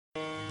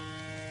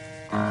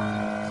Be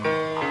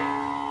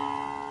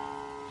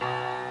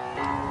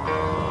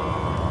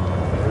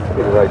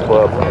the right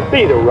club.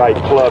 Be the right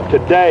club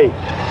today.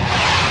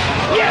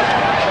 Yes!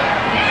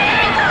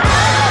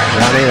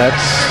 Johnny,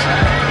 that's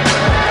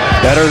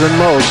better than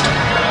most.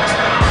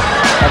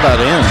 How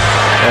about in?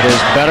 That is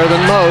better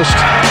than most.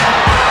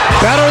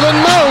 Better than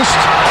most!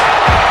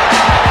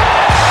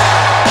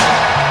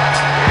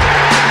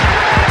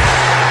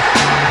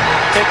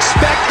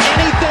 Expect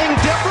anything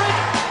different?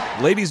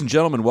 Ladies and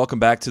gentlemen, welcome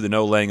back to the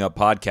No Laying Up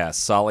podcast.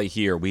 Solly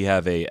here. We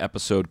have a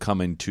episode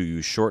coming to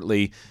you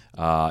shortly.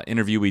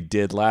 Interview we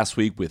did last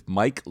week with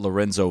Mike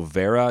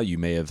Lorenzo-Vera. You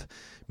may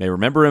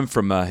remember him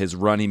from his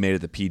run he made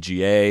at the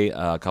PGA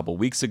a couple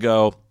weeks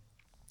ago.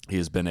 He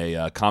has been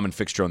a common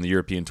fixture on the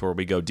European Tour.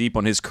 We go deep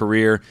on his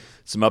career,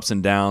 some ups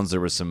and downs.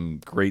 There were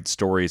some great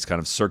stories kind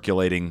of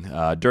circulating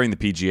during the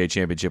PGA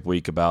Championship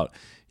week about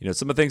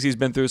some of the things he's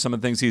been through, some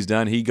of the things he's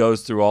done. He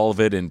goes through all of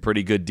it in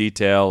pretty good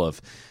detail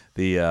of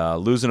the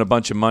losing a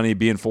bunch of money,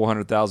 being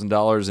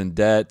 $400,000 in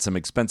debt, some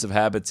expensive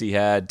habits he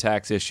had,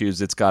 tax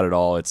issues. It's got it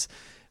all. It's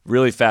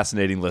really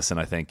fascinating listen.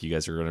 I think you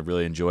guys are going to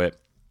really enjoy it.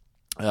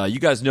 You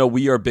guys know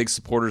we are big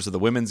supporters of the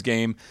women's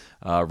game,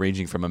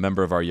 ranging from a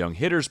member of our Young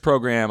Hitters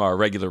program, our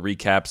regular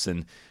recaps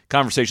and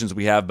conversations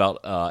we have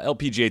about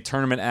LPGA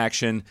tournament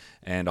action,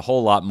 and a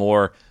whole lot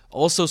more.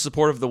 Also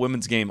supportive of the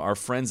women's game, our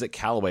friends at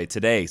Callaway.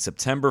 Today,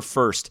 September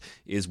 1st,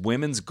 is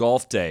Women's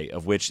Golf Day,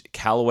 of which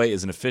Callaway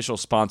is an official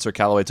sponsor.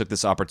 Callaway took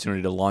this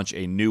opportunity to launch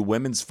a new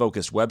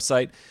women's-focused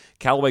website,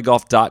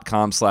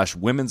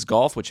 CallawayGolf.com/women's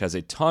golf, which has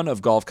a ton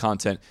of golf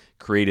content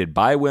created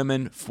by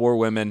women, for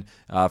women.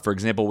 For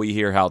example, we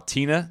hear how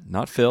Tina,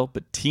 not Phil,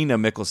 but Tina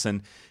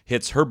Mickelson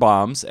hits her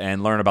bombs,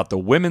 and learn about the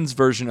women's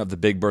version of the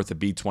Big Bertha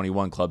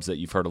B21 clubs that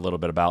you've heard a little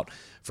bit about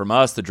from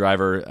us. The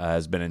driver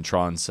has been in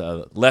Tron's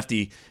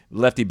lefty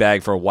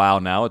bag for a while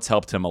now. It's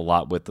helped him a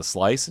lot with the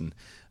slice, and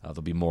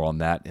there'll be more on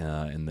that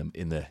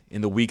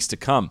in the weeks to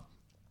come.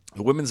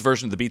 The women's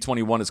version of the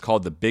B21 is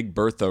called the Big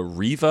Bertha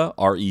Riva,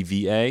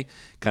 R-E-V-A,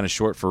 kind of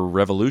short for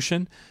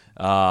Revolution.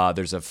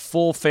 There's a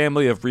full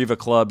family of Riva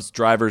clubs,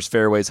 drivers,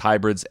 fairways,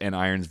 hybrids, and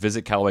irons.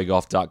 Visit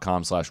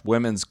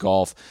CallawayGolf.com/women's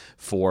golf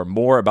for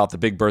more about the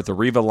Big Bertha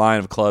Riva line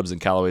of clubs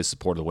and Callaway's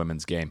support of the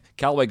women's game.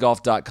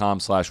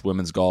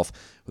 CallawayGolf.com/women's golf.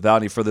 Without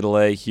any further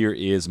delay, here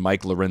is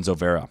Mike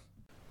Lorenzo-Vera.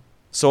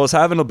 So I was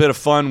having a bit of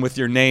fun with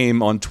your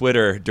name on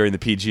Twitter during the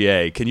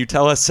PGA. Can you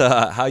tell us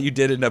how you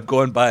did end up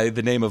going by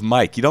the name of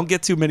Mike? You don't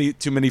get too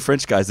many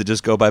French guys that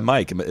just go by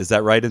Mike. Is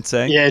that right in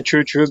saying? Yeah,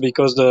 true.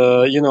 Because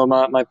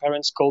my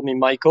parents called me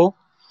Michael.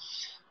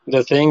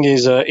 The thing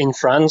is, in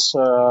France,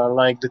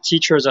 like the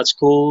teachers at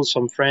school,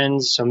 some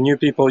friends, some new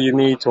people you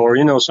meet, or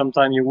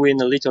sometimes you win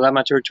a little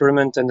amateur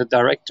tournament, and the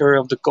director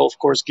of the golf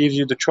course gives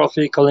you the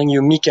trophy, calling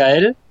you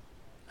Michael.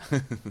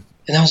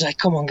 And I was like,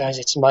 come on, guys,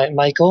 it's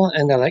Michael.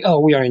 And they're like, oh,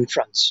 we are in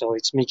France, so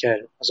it's Michael.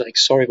 I was like,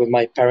 sorry, but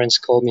my parents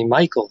called me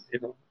Michael.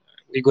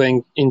 We're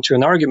going into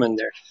an argument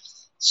there.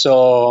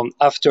 So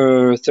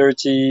after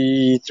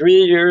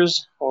 33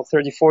 years or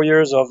 34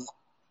 years of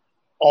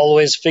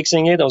always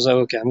fixing it, I was like,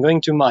 okay, I'm going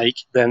to Mike.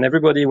 Then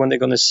everybody, when they're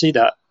going to see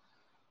that,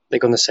 they're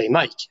going to say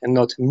Mike and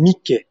not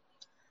Mike,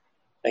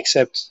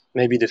 except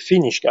maybe the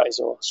Finnish guys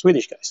or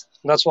Swedish guys.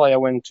 That's why I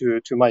went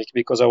to Mike,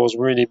 because I was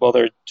really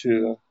bothered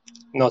to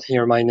not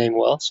hear my name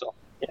well. So,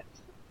 yeah.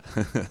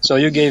 So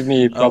you gave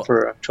me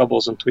proper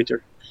troubles on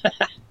Twitter.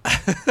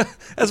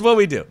 That's what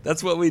we do.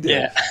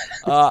 Yeah.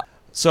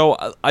 So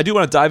I do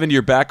want to dive into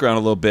your background a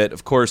little bit.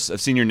 Of course,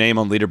 I've seen your name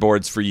on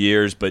leaderboards for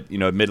years, but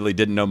admittedly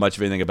didn't know much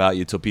of anything about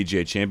you until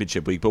PGA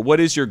Championship week. But what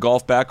is your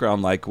golf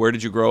background like? Where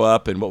did you grow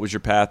up, and what was your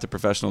path to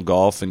professional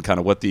golf, and kind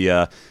of what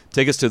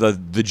take us to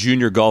the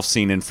junior golf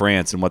scene in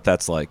France and what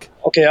that's like?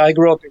 Okay, I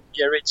grew up in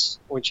Biarritz,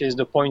 which is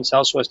the point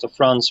southwest of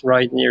France,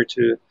 right near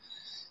to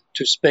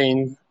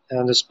Spain,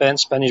 and the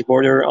Spanish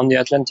border on the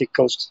Atlantic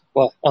coast.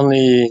 Well,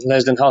 only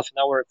less than half an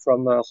hour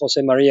from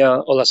Jose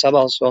Maria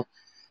Olazabal, so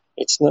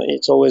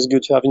it's always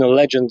good to have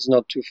legends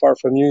not too far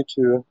from you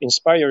to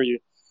inspire you.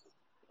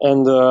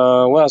 And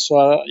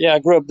I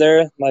grew up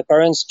there. My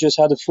parents just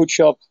had a food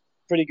shop,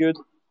 pretty good,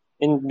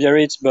 in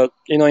Biarritz, but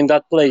in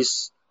that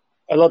place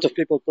a lot of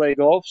people play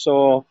golf,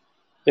 so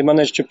they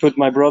managed to put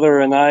my brother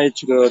and I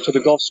to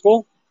the golf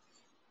school.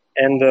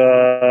 And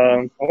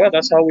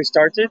that's how we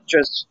started,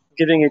 just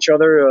giving each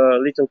other a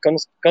little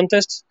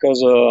contest,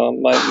 because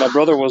my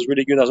brother was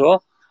really good as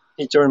well.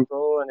 He turned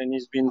pro, and then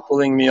he's been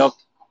pulling me up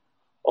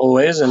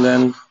always. And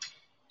then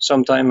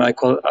sometime I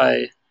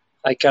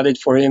caddied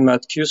for him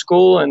at Q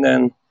school, and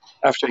then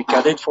after he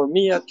caddied for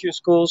me at Q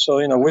school.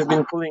 So we've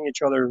been pulling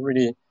each other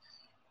really,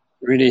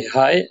 really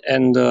high.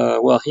 And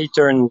he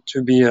turned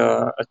to be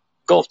a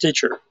golf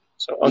teacher,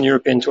 so on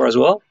European tour as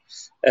well.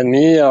 And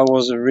me, I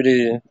was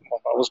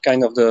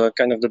kind of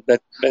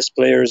the best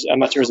players,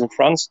 amateurs in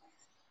France.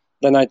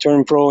 Then I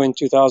turned pro in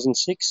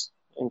 2006.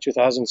 In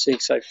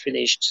 2006, I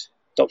finished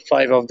top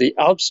 5 of the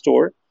Alps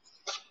Tour,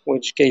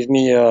 which gave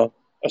me a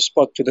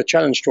spot to the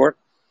Challenge Tour.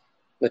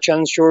 The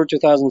Challenge Tour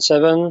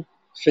 2007,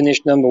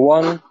 finished number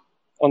 1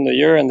 on the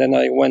year, and then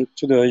I went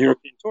to the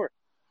European Tour.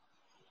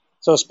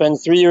 So I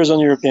spent 3 years on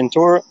European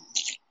Tour,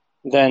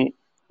 then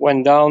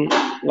went down,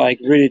 like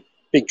really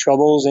big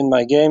troubles in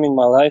my game, in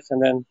my life,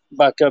 and then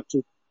back up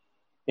to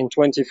in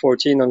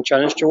 2014 on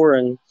Challenge Tour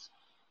and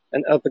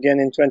up again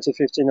in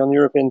 2015 on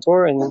European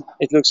Tour. And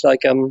it looks like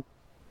I'm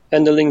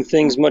handling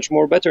things much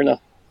more better now.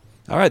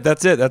 All right,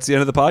 that's it. That's the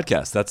end of the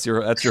podcast. That's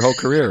your whole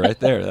career right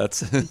there.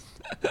 That's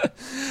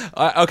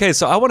okay.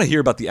 So I want to hear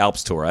about the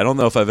Alps Tour. I don't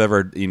know if I've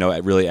ever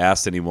really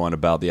asked anyone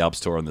about the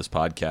Alps Tour on this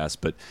podcast,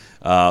 but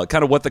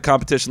kind of what the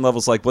competition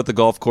level's like, what the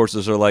golf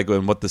courses are like,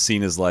 and what the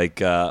scene is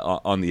like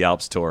on the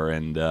Alps Tour,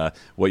 and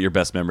what your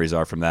best memories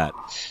are from that.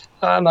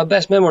 My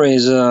best memory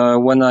is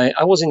when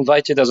I was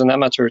invited as an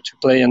amateur to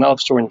play an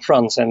Alps Tour in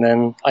France, and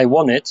then I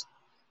won it.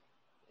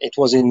 It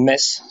was in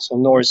Metz, so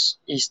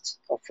northeast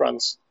of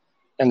France.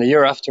 And the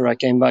year after, I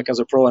came back as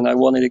a pro and I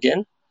won it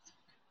again.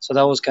 So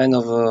that was kind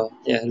of a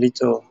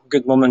little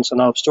good moments on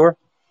Alps Tour.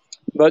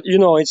 But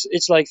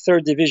it's like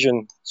third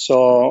division,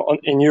 so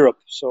in Europe.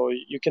 So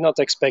you cannot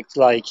expect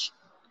like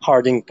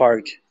Harding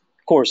Park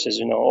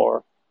courses,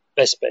 or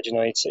Besped.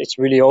 It's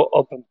really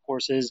open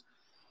courses.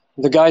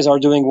 The guys are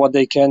doing what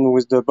they can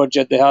with the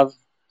budget they have.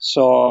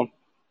 So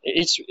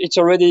it's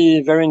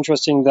already very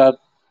interesting that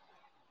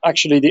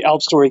actually the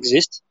Alps Tour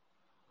exists,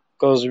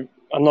 because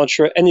I'm not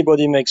sure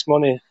anybody makes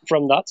money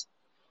from that.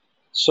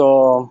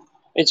 So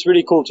it's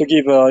really cool to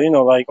give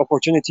like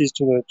opportunities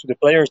to the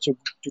players to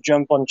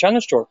jump on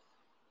Challenge Tour.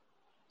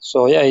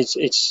 So yeah,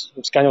 it's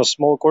kind of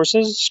small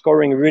courses,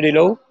 scoring really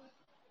low,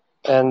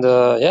 and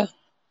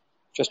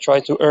just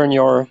try to earn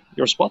your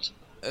spot.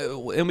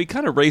 And we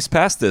kind of raced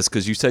past this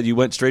because you said you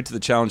went straight to the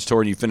Challenge Tour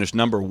and you finished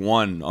number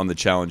 1 on the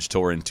Challenge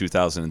Tour in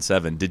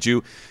 2007. Did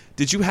you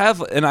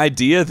have an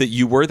idea that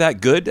you were that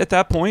good at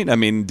that point? I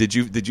mean, did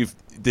you?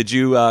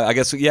 I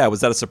guess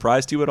was that a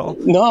surprise to you at all?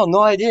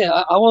 No idea.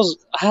 I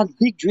had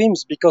big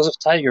dreams because of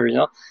Tiger.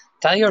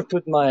 Tiger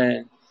put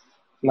my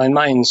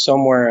mind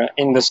somewhere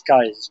in the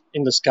sky.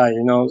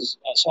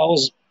 So I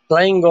was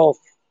playing golf,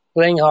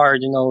 playing hard.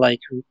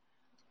 Like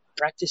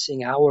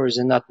practicing hours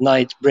and at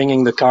night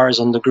bringing the cars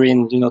on the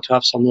green, to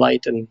have some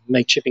light and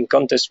make chipping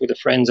contests with the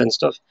friends and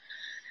stuff.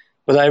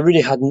 But I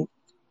really had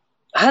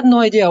no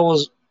idea I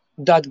was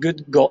that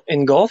good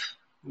in golf,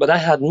 but I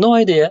had no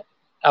idea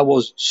I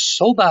was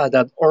so bad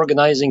at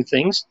organizing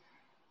things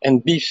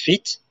and be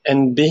fit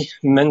and be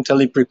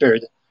mentally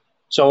prepared.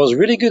 So I was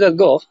really good at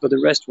golf, but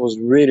the rest was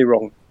really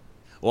wrong.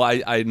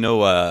 Well, I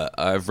know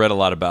I've read a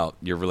lot about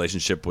your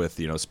relationship with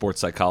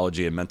sports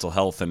psychology and mental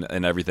health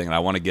and everything, and I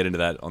want to get into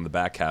that on the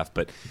back half.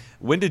 But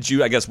when did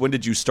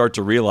you start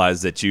to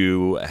realize that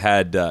you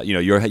had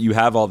you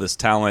have all this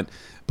talent,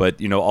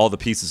 but all the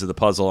pieces of the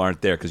puzzle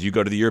aren't there? Because you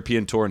go to the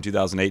European Tour in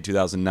 2008,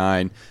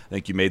 2009. I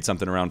think you made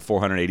something around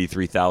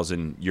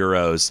 483,000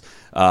 euros.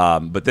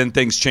 But then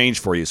things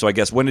changed for you. So I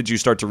guess when did you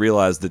start to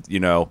realize that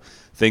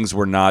things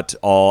were not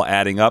all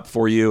adding up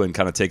for you, and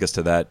kind of take us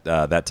to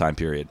that time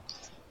period?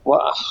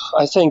 Well,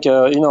 I think,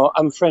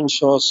 I'm French,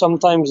 so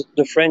sometimes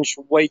the French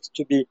wait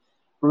to be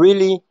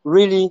really,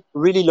 really,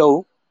 really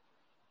low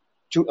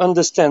to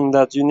understand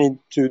that you need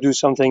to do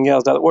something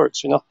else that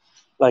works,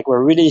 Like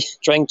we're really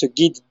trying to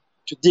dig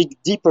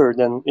deeper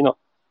than,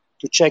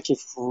 to check if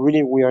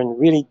really we are in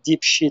really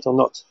deep shit or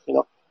not,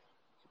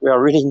 We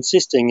are really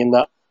insisting in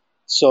that.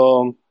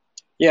 So,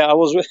 yeah,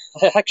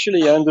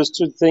 I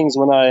understood things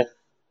when I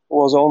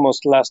was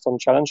almost last on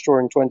Challenge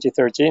Tour in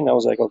 2013. I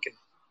was like, okay,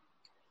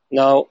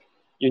 now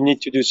you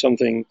need to do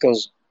something,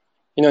 because,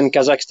 in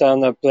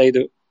Kazakhstan, I played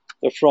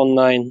the front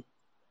 9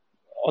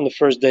 on the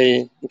first day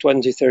in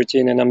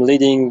 2013, and I'm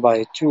leading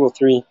by 2 or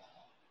 3,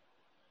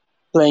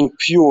 playing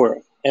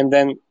pure, and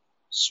then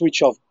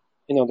switch off,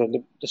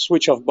 the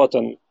switch off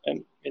button,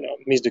 and,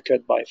 miss the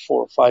cut by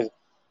 4 or 5.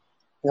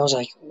 And I was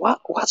like,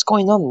 what's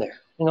going on there?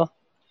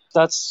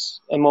 That's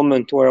a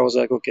moment where I was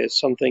like, okay,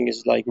 something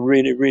is like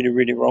really, really,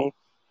 really wrong.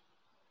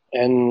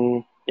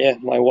 And yeah,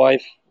 my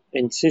wife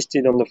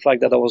insisted on the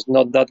fact that I was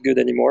not that good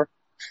anymore.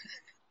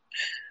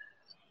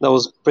 That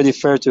was pretty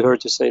fair to her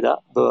to say that,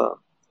 but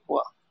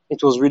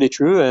it was really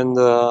true. And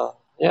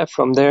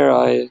from there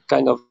I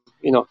kind of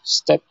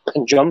step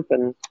and jump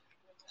and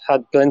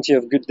had plenty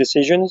of good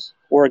decisions,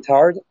 worked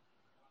hard,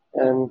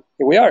 and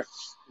here we are,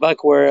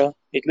 back where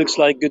it looks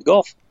like good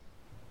golf.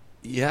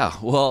 Yeah,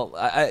 well,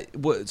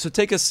 so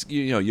take us,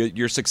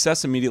 your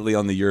success immediately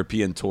on the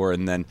European Tour,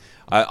 and then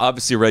I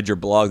obviously read your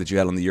blog that you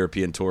had on the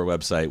European Tour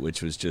website,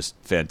 which was just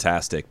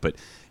fantastic. But,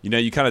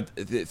 you kind of,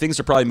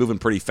 things are probably moving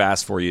pretty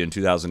fast for you in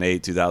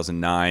 2008,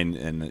 2009,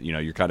 and,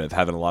 you're kind of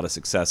having a lot of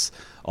success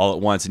all at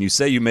once. And you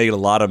say you made a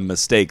lot of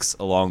mistakes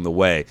along the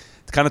way.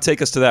 To kind of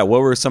take us to that,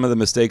 what were some of the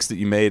mistakes that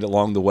you made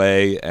along the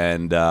way,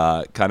 and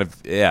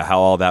how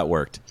all that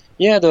worked?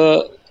 Yeah,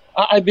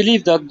 I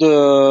believe that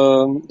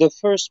the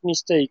first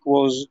mistake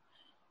was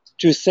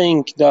to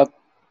think that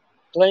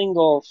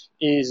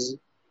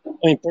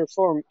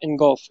perform in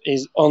golf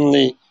is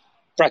only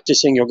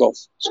practicing your golf.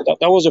 So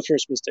that was the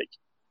first mistake.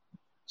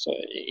 So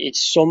it's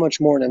so much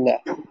more than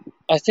that.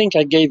 I think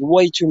I gave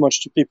way too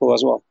much to people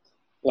as well.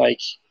 Like,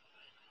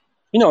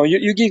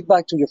 you give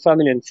back to your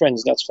family and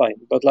friends, that's fine.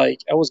 But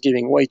like, I was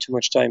giving way too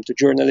much time to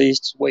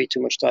journalists, way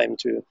too much time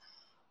to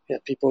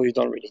people you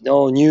don't really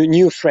know,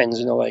 new friends,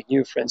 like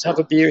new friends. Have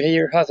a beer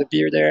here, have a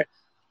beer there.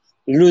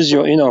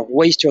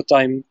 Waste your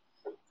time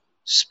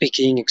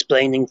speaking,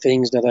 explaining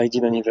things that I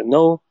didn't even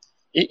know.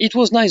 It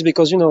was nice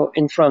because,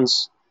 in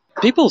France,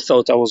 people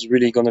thought I was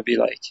really going to be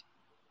like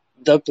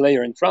the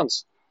player in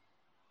France.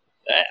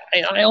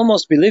 I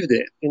almost believed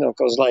it,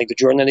 because like the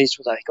journalists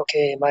were like,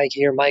 okay, Mike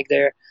here, Mike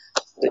there,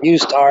 the new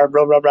star,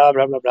 blah, blah, blah,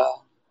 blah, blah,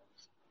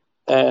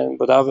 blah.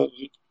 But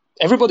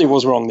everybody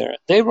was wrong there.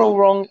 They were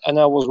wrong, and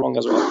I was wrong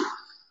as well.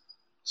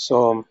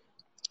 So,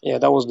 yeah,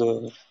 that was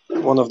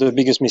one of the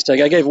biggest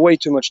mistakes. I gave way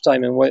too much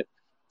time and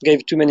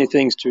gave too many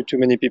things to too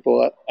many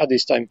people at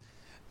this time.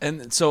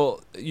 And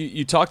so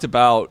you talked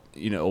about,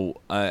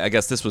 I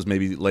guess this was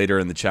maybe later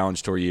in the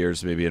Challenge Tour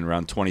years, maybe in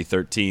around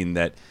 2013,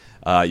 that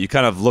you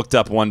kind of looked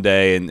up one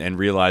day and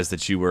realized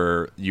that you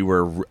were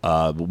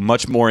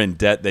much more in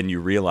debt than you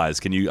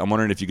realized. I'm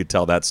wondering if you could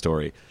tell that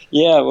story.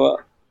 Yeah, well,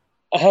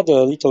 I had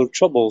a little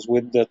troubles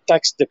with the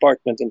tax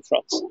department in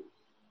France.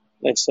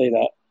 Let's say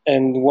that.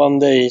 And one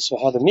day, so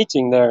I had a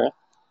meeting there,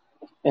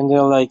 and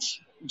they're like,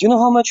 "Do you know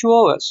how much you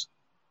owe us?"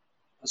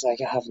 I was like,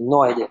 "I have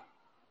no idea."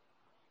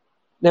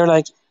 They're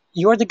like,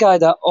 "You're the guy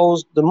that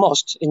owes the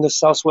most in the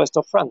southwest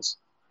of France."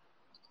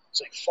 I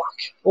was like, "Fuck,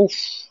 oof,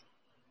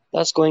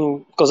 that's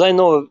going." Because I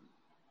know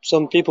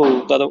some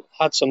people that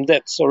had some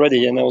debts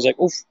already, and I was like,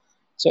 "Oof."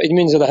 So it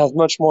means that I have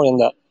much more than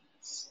that.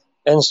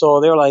 And so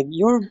they're like,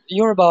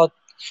 "You're about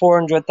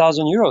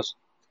 400,000 euros."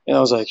 And I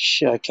was like,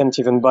 shit, I can't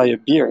even buy a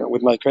beer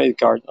with my credit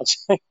card. I was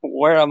like,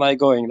 where am I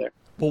going there?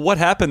 Well, what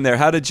happened there?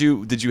 How did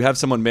you have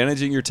someone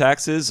managing your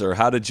taxes, or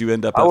how did you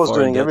end up? I was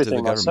doing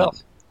everything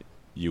myself.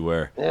 You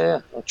were? Yeah,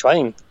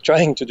 trying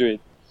to do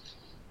it.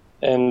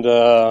 And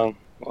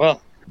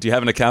well, do you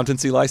have an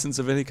accountancy license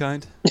of any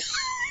kind?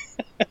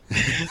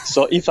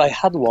 So if I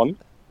had one,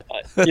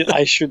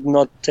 I should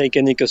not take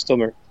any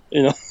customer.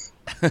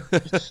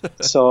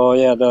 So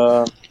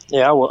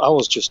I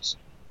was just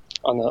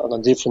on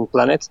a different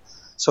planet.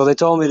 So they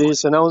told me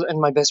this, and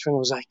my best friend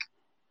was like,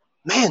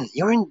 "Man,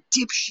 you're in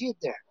deep shit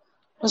there."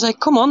 I was like,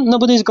 "Come on,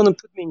 nobody's gonna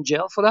put me in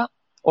jail for that,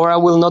 or I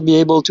will not be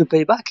able to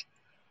pay back."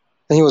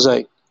 And he was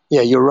like,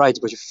 "Yeah, you're right,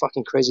 but you're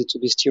fucking crazy to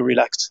be still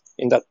relaxed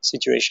in that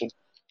situation."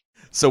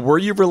 So were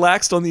you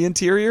relaxed on the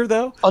interior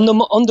though? On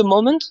the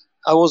moment,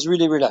 I was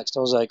really relaxed. I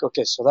was like,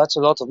 "Okay, so that's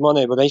a lot of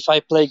money, but if I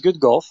play good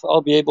golf,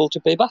 I'll be able to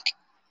pay back."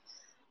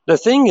 The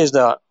thing is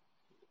that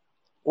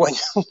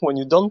when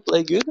you don't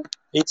play good,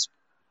 it's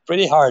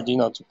pretty hard,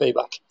 to pay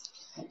back.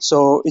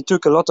 So it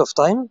took a lot of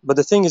time. But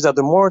the thing is that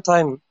the more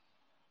time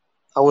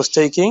I was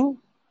taking,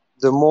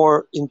 the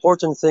more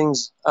important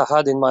things I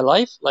had in my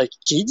life, like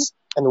kids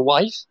and a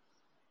wife,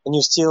 and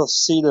you still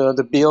see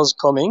the bills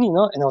coming,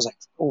 and I was like,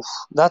 oof,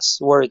 that's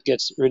where it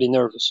gets really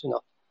nervous,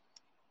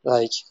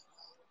 like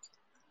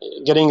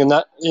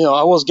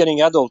I was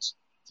getting adult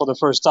for the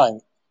first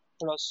time,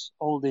 plus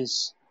all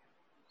these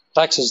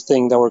taxes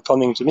thing that were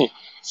coming to me.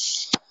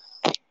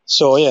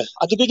 So yeah,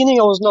 at the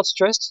beginning I was not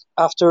stressed.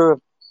 After,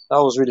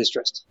 I was really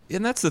stressed.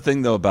 And that's the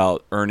thing though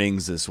about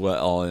earnings as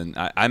well. And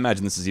I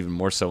imagine this is even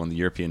more so on the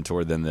European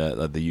tour than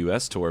the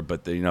U.S. tour.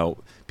 But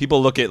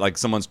people look at like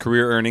someone's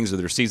career earnings or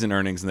their season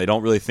earnings, and they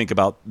don't really think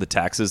about the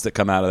taxes that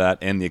come out of that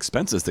and the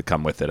expenses that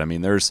come with it. I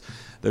mean, there's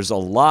a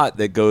lot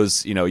that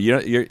goes.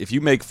 If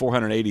you make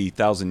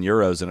 480,000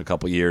 euros in a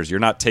couple of years, you're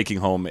not taking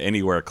home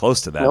anywhere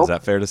close to that. Nope. Is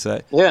that fair to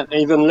say? Yeah,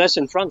 even less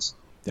in France.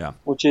 Yeah,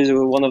 which is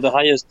one of the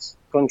highest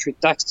country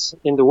taxed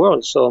in the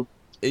world. So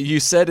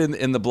you said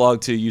in the blog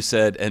too, you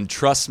said, and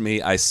trust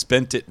me, I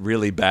spent it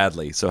really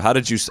badly. So how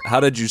did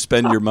you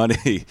spend your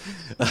money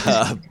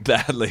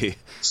badly?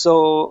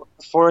 So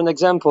for an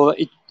example,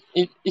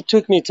 it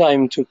took me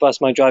time to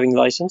pass my driving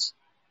license,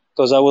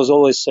 because I was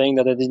always saying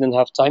that I didn't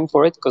have time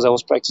for it because I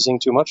was practicing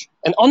too much.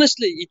 And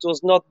honestly, it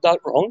was not that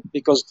wrong,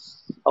 because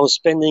I was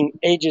spending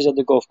ages at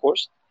the golf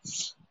course.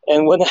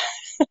 And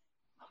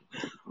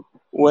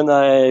when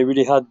I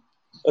really had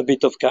a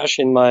bit of cash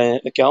in my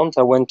account,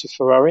 I went to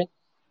Ferrari.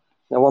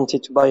 I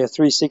wanted to buy a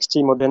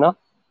 360 Modena.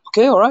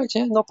 Okay, all right,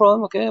 yeah, no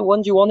problem. Okay,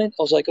 when do you want it?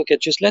 I was like, okay,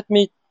 just let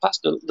me pass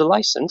the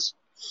license,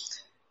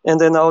 and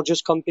then I'll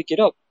just come pick it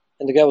up.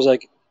 And the guy was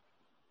like,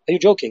 are you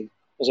joking?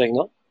 I was like,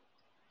 no.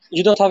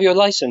 You don't have your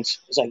license?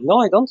 I was like, no,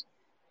 I don't.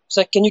 He's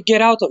like, can you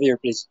get out of here,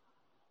 please?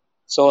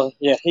 So,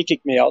 yeah, he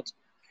kicked me out.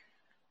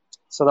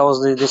 So that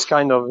was this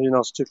kind of,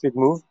 stupid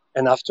move.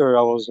 And after,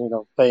 I was,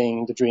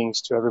 paying the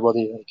drinks to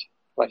everybody,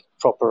 like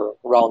proper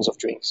rounds of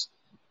drinks.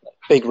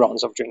 Big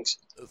rounds of drinks.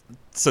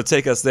 So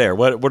take us there.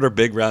 What are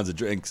big rounds of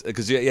drinks?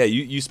 Because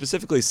you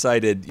specifically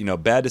cited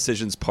bad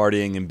decisions,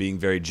 partying, and being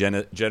very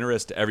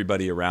generous to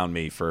everybody around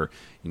me for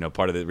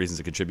part of the reasons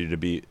that contributed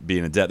to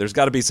being in debt. There's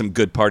got to be some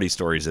good party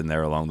stories in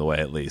there along the way,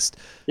 at least.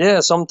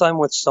 Yeah, sometime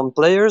with some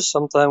players,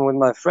 sometime with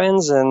my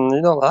friends, and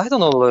I don't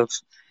know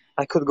if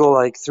I could go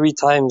like 3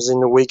 times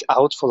in a week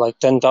out for like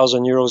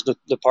 10,000 euros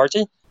the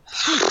party.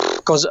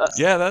 Because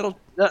yeah,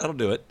 that'll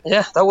do it.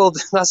 Yeah,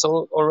 that's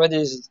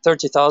already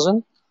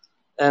 30,000.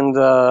 And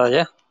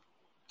yeah,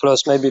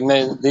 plus maybe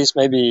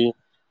 5-6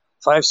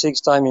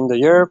 times in the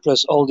year,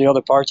 plus all the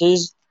other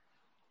parties.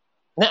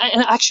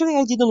 And actually,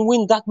 I didn't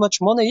win that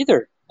much money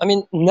either. I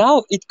mean,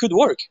 now it could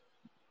work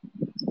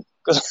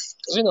because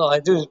I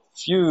do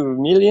few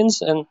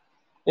millions and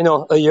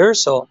a year.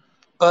 So,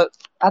 but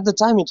at the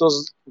time it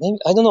was maybe,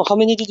 I don't know, how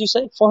many did you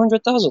say?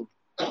 400,000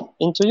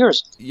 in 2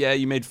 years. Yeah,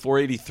 you made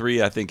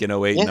 483, I think, in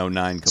 08 and 09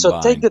 combined.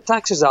 So take the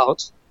taxes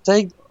out,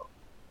 take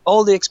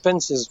all the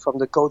expenses from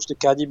the coach, the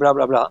caddy, blah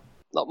blah blah.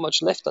 Not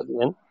much left at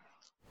the end.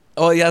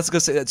 Oh yeah, I was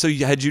gonna say that. So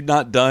had you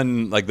not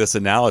done like this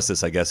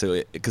analysis, I guess,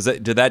 because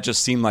did that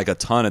just seem like a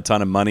ton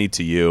of money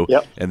to you,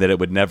 Yep. and that it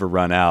would never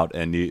run out?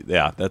 And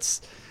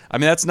that's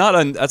not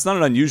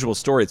an unusual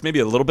story. It's maybe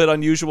a little bit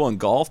unusual in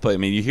golf, but I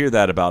mean, you hear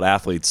that about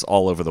athletes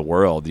all over the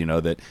world,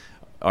 that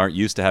aren't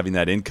used to having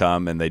that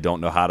income and they don't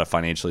know how to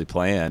financially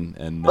plan.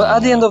 And but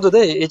at the end of the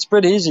day, it's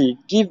pretty easy.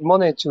 Give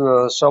money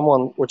to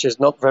someone which is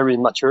not very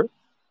mature.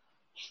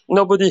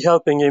 Nobody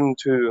helping him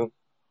to,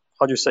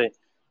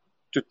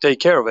 to take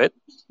care of it,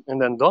 and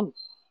then done.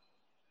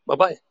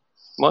 Bye-bye.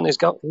 Money's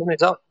gone.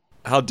 Money's out.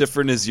 How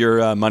different is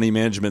your money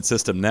management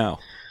system now?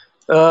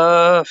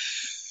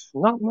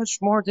 Not much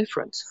more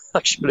different,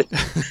 actually.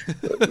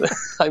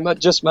 I might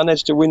just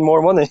manage to win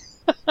more money.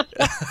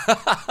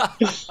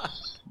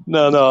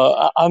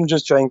 No, I'm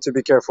just trying to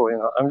be careful.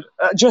 I'm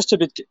just a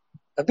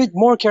bit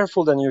more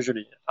careful than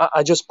usually.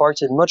 I just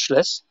party much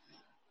less.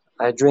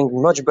 I drink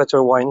much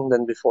better wine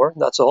than before.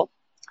 That's all.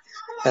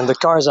 And the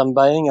cars I'm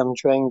buying, I'm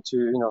trying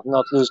to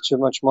not lose too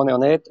much money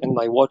on it. And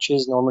my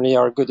watches normally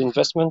are a good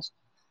investment.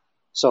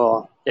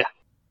 So yeah.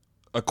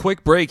 A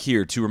quick break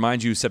here to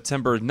remind you,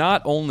 September,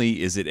 not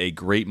only is it a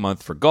great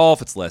month for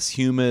golf, it's less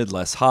humid,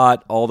 less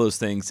hot, all those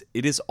things,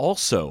 it is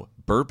also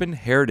Bourbon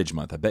Heritage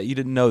Month. I bet you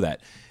didn't know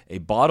that. A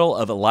bottle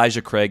of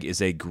Elijah Craig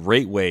is a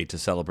great way to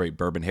celebrate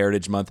Bourbon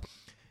Heritage Month.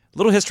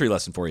 Little history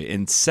lesson for you.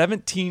 In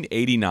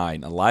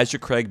 1789, Elijah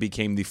Craig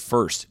became the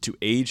first to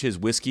age his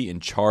whiskey in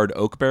charred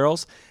oak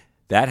barrels.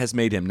 That has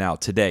made him now,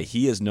 today,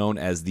 he is known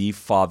as the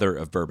father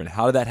of bourbon.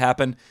 How did that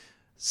happen?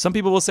 Some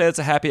people will say it's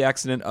a happy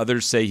accident.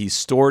 Others say he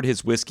stored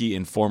his whiskey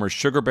in former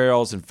sugar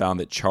barrels and found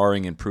that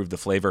charring improved the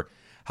flavor.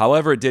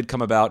 However it did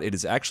come about, it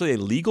is actually a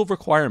legal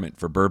requirement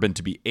for bourbon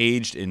to be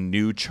aged in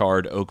new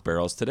charred oak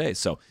barrels today.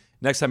 So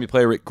next time you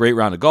play a great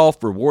round of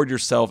golf, reward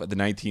yourself at the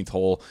 19th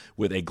hole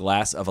with a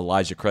glass of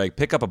Elijah Craig.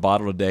 Pick up a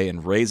bottle today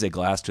and raise a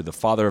glass to the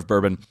father of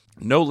bourbon.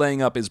 No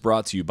Laying Up is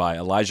brought to you by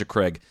Elijah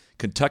Craig,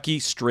 Kentucky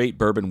Straight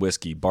Bourbon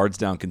Whiskey,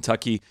 Bardstown,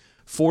 Kentucky.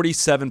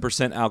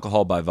 47%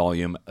 alcohol by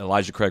volume.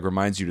 Elijah Craig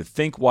reminds you to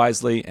think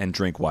wisely and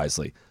drink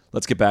wisely.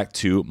 Let's get back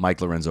to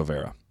Mike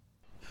Lorenzo-Vera.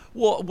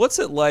 Well, what's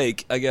it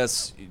like, I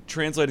guess,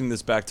 translating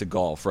this back to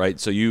golf, right?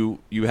 So you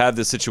have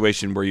this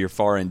situation where you're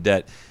far in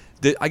debt.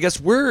 I guess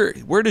where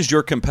does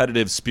your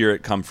competitive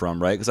spirit come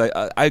from, right? Because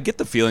I get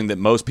the feeling that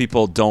most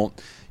people don't,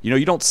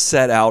 you don't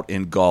set out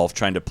in golf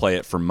trying to play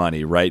it for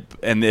money, right?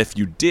 And if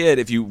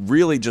you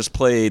really just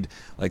played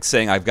like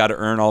saying, I've got to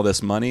earn all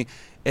this money,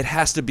 it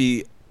has to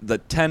be the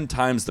 10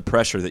 times the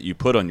pressure that you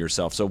put on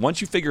yourself. So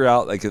once you figure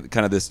out like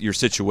kind of your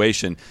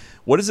situation,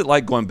 what is it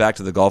like going back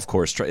to the golf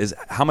course?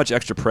 How much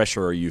extra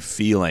pressure are you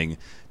feeling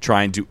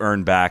trying to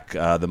earn back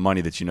the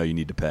money that you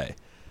need to pay?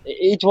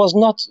 It was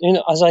not,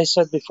 as I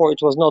said before, it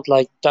was not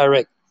like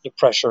direct the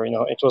pressure,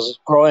 it was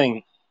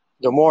growing.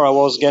 The more I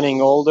was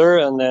getting older,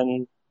 and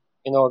then,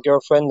 a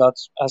girlfriend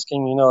that's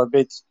asking,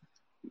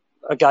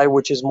 a guy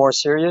which is more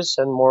serious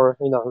and more,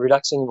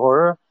 relaxing for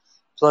her,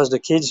 plus the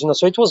kids,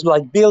 so it was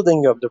like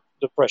building up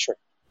the pressure.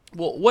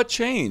 Well, what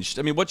changed?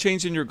 I mean, what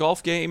changed in your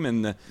golf game?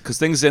 And because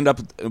things end up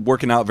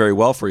working out very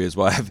well for you is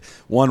why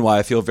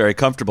I feel very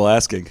comfortable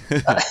asking.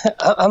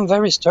 I'm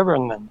very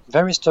stubborn, man.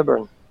 Very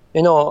stubborn.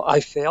 I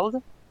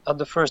failed at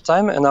the first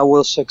time and I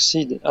will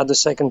succeed at the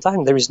second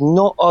time. There is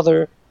no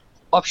other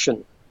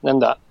option than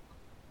that.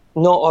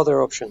 No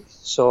other option.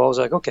 So I was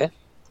like, okay,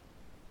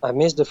 I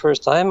missed the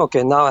first time.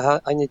 Okay, now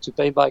I need to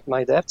pay back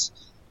my debts,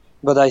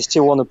 but I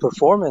still want to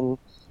perform. And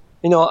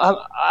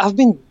I've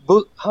been,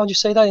 how do you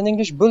say that in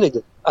English?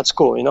 Bullied at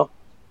school,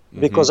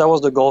 because I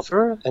was the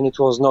golfer and it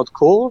was not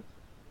cool.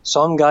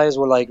 Some guys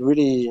were like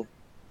really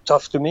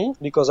tough to me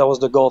because I was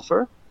the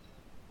golfer.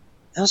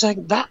 And I was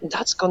like,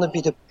 that's going to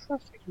be the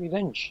perfect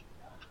revenge.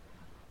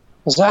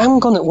 So I'm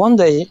going to, one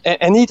day,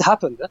 and it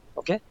happened,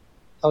 okay?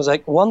 I was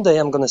like, one day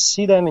I'm going to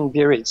see them in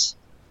Biarritz.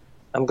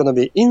 I'm going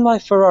to be in my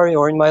Ferrari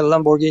or in my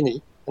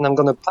Lamborghini and I'm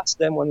going to pass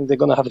them when they're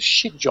going to have a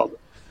shit job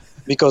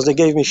because they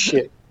gave me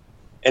shit.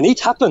 And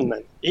it happened,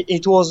 man.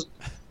 It was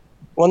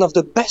one of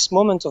the best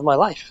moments of my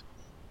life.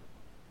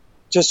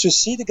 Just to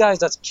see the guys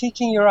that's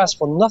kicking your ass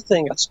for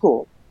nothing at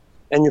school,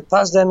 and you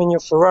pass them in your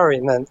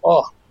Ferrari, man.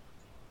 Oh,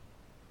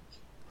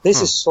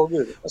 this is so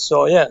good.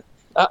 So yeah,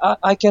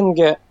 I can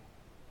get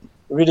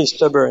really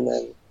stubborn,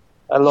 and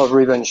I love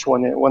revenge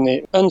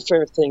when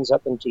unfair things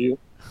happen to you.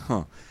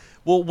 Huh.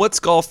 Well, what's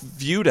golf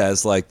viewed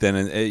as like then?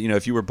 And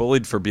if you were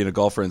bullied for being a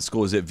golfer in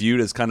school, is it viewed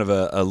as kind of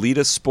a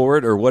elitist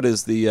sport, or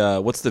what's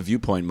the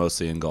viewpoint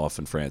mostly in golf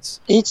in France?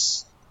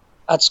 It's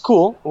at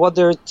school what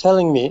they're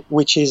telling me,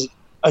 which is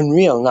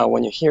unreal now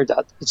when you hear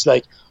that. It's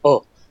like,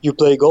 oh, you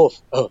play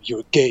golf? Oh,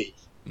 you're gay.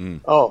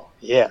 Oh,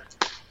 yeah,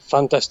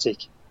 fantastic.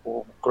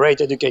 Oh,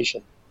 great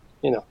education,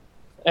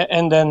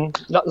 And then,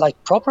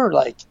 like proper,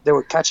 like they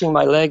were catching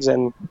my legs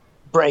and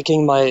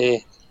breaking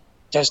my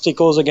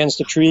testicles against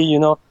the tree,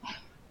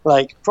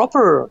 like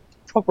proper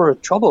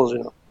troubles,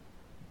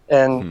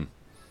 And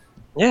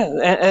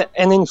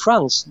and in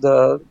France,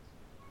 the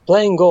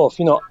playing golf,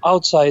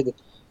 outside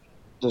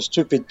the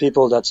stupid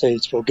people that say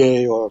it's for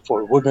gay or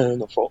for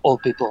women or for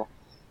old people,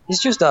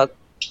 it's just that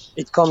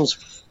it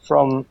comes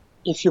from,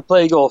 if you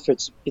play golf,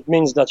 it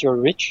means that you're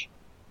rich.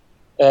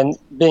 And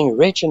being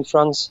rich in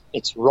France,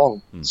 it's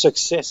wrong.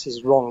 Success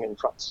is wrong in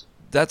France.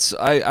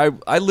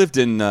 I lived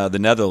in the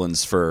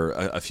Netherlands for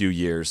a few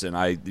years, and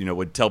I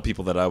would tell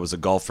people that I was a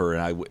golfer,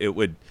 and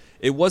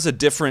it was a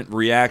different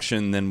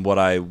reaction than what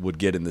I would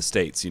get in the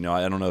States.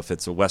 I don't know if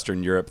it's a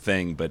Western Europe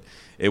thing, but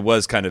it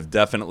was kind of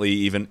definitely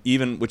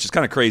even which is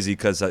kind of crazy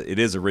because it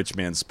is a rich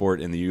man's sport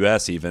in the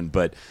U.S. even,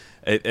 but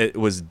it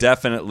was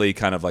definitely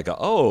kind of like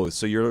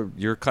so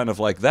you're kind of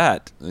like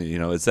that.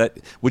 Is that,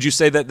 would you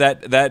say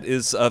that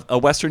is a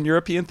Western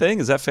European thing?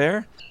 Is that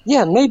fair?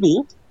 Yeah,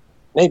 maybe.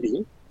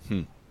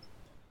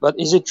 But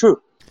is it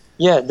true?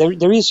 Yeah,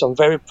 there is some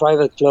very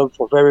private club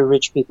for very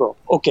rich people.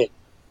 Okay,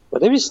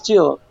 but there is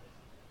still,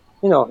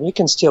 you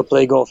can still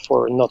play golf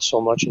for not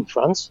so much in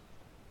France.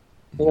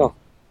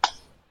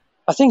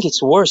 I think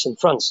it's worse in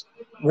France.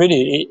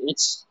 Really,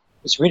 it's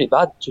really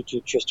bad to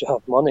just to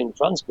have money in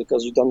France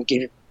because you don't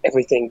give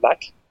everything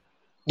back.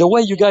 The way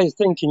you guys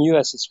think in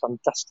US is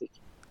fantastic.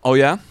 Oh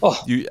yeah,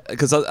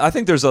 because I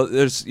think there's a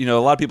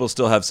lot of people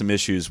still have some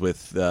issues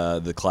with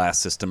the class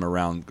system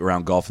around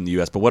golf in the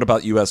U.S. But what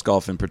about U.S.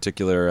 golf in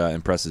particular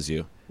impresses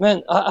you?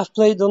 Man, I've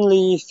played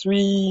only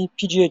 3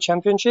 PGA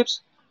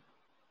championships,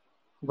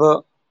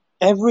 but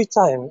every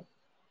time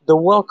the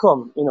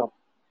welcome,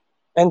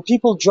 and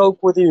people joke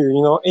with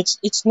you,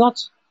 it's not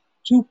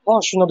too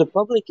posh. The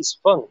public is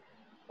fun.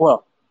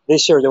 Well,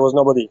 this year there was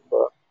nobody,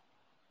 but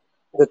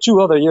the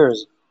 2 other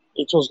years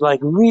it was like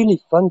really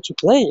fun to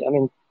play. I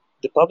mean,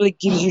 the public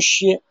gives you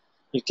shit.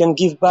 You can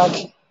give back.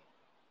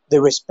 They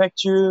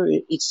respect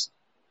you. It's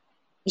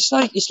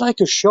like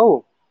a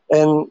show.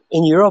 And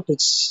in Europe,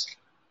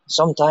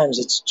 sometimes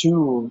it's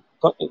too,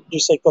 you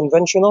say,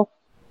 conventional.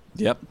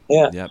 Yep.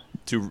 Yeah. Yep.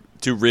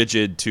 Too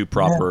rigid, too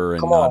proper,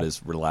 and not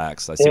as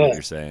relaxed. I see what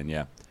you're saying.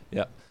 Yeah.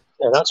 Yeah.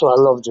 Yeah, that's what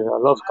I love doing. I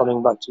love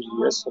coming back to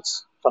the US.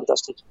 It's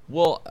fantastic.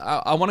 Well,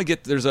 I want to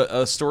get, there's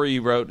a story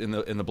you wrote in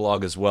the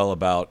blog as well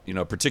about,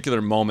 a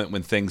particular moment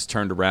when things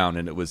turned around,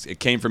 and it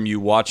came from you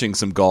watching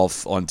some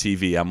golf on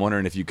TV. I'm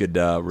wondering if you could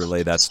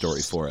relay that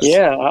story for us.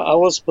 Yeah, I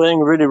was playing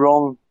really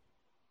wrong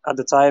at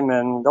the time,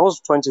 and that was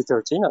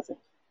 2013, I think.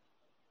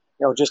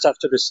 Just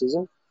after the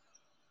season.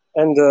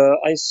 And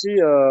I see,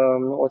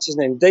 what's his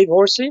name, Dave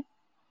Horsey.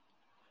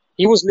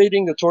 He was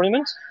leading the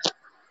tournament,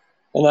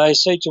 and I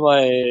say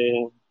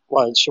to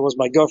she was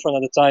my girlfriend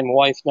at the time,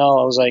 wife now,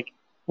 I was like,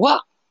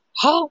 what?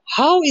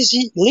 How is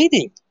he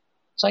leading?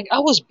 It's like, I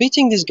was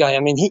beating this guy.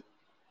 I mean,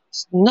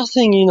 he's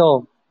nothing,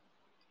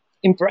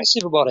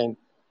 impressive about him.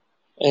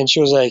 And she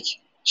was like,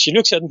 she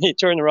looks at me,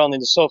 turned around in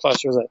the sofa.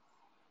 She was like,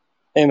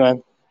 hey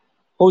man,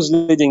 who's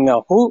leading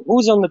now?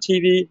 Who's on the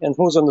TV and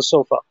who's on the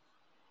sofa?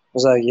 I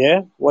was like,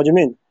 yeah, what do you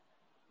mean?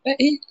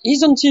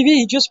 He's on TV.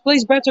 He just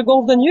plays better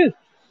golf than you.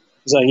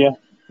 He's like, yeah,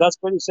 that's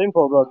pretty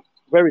simple, but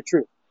very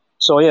true.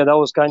 So yeah, that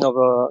was kind of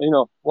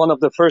one of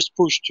the first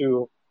push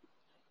to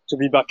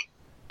be back.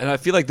 And I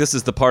feel like this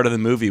is the part of the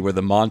movie where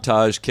the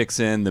montage kicks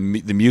in, the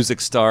music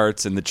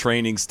starts, and the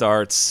training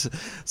starts.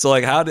 So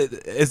like,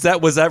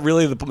 was that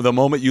really the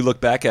moment you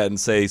look back at and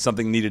say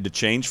something needed to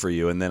change for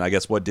you? And then I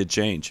guess what did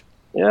change?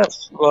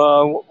 Yes,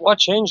 what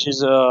changed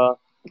is I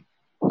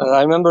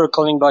remember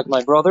calling back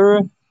my brother,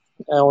 and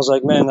I was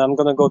like, man, I'm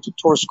gonna go to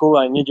tour school.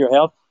 I need your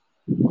help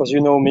because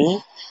you know me.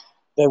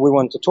 Then we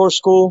went to tour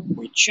school.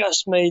 We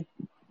just made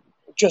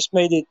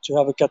it to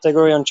have a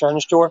category on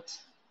Challenge Tour.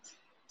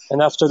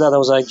 And after that, I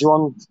was like,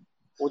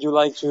 would you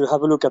like to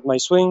have a look at my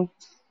swing?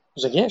 I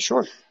was like, yeah,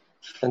 sure.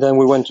 And then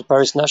we went to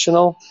Paris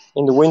National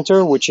in the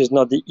winter, which is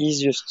not the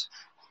easiest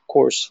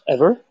course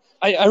ever.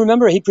 I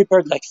remember he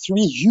prepared like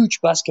 3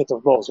 huge baskets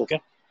of balls,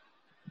 okay?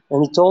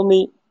 And he told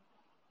me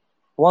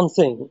one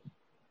thing.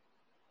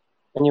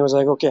 And he was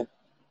like, okay,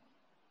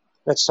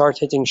 let's start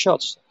hitting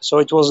shots. So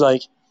it was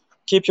like,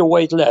 keep your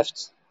weight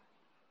left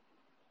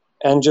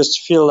and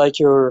just feel like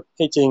you're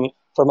hitting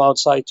from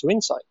outside to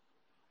inside.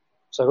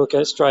 So okay,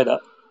 let's try that.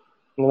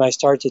 And then I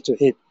started to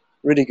hit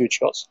really good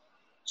shots.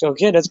 So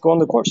okay, let's go on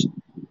the course.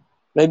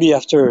 Maybe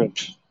after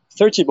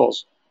 30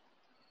 balls.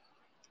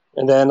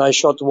 And then I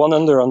shot 1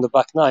 under on the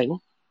back 9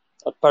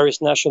 at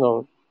Paris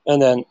National.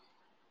 And then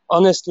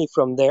honestly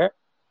from there,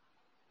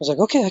 I was like,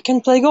 okay, I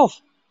can play golf.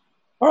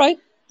 All right.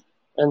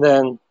 And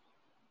then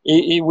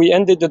we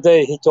ended the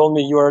day. He told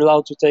me you are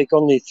allowed to take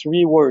only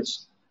 3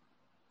 words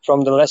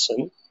from the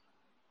lesson.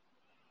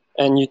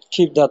 And you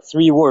keep that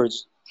 3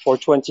 words for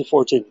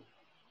 2014.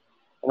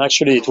 And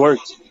actually it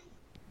worked.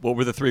 What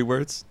were the 3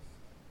 words?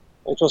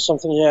 It was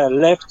something,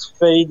 left,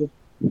 fade,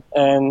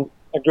 and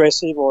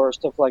aggressive or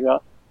stuff like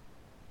that.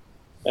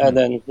 And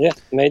then,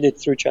 made it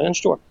through Challenge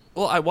Tour.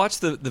 Well, I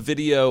watched the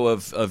video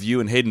of you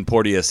and Hayden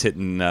Porteous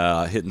hitting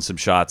some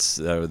shots,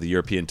 the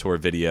European Tour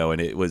video, and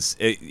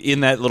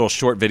in that little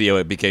short video,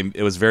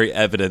 it was very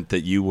evident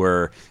that you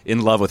were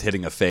in love with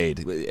hitting a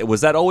fade.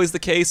 Was that always the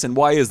case, and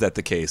why is that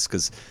the case?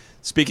 Because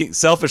speaking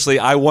selfishly,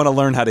 I want to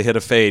learn how to hit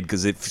a fade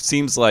because it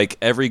seems like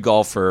every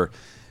golfer,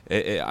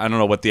 I don't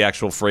know what the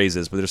actual phrase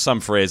is, but there's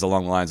some phrase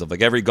along the lines of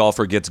like every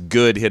golfer gets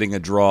good hitting a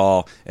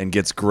draw and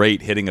gets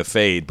great hitting a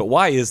fade. But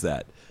why is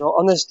that? So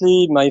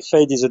honestly, my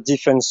fade is a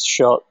defense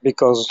shot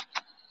because,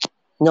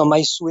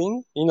 my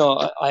swing,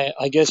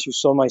 I guess you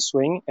saw my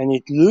swing and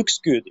it looks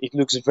good. It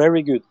looks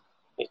very good.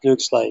 It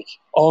looks like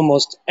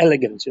almost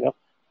elegant,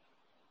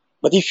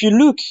 But if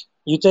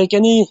you take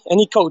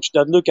any coach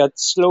that look at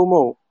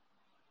slow-mo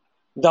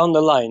down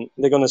the line,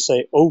 they're going to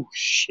say, oh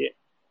shit,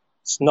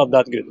 it's not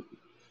that good.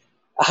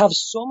 I have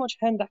so much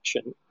hand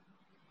action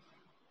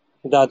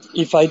that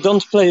if I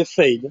don't play a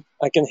fade,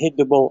 I can hit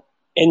the ball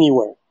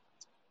anywhere.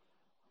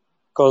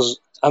 Because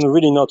I'm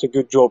really not a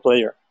good draw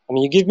player. I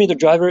mean, you give me the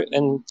driver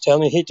and tell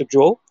me hit a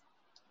draw,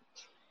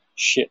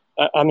 shit,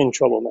 I'm in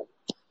trouble, man.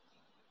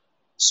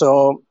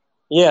 So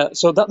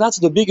that's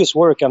the biggest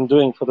work I'm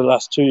doing for the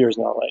last 2 years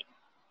now, like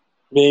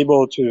be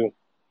able to,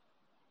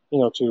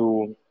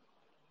 to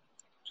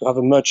have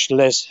a much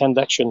less hand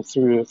action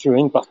through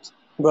impact.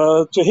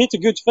 But to hit a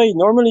good fade,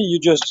 normally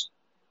you just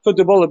put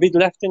the ball a bit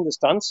left in the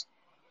stance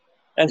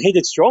and hit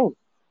it strong.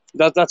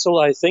 That's all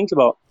I think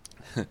about.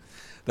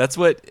 That's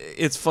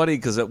it's funny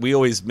because we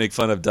always make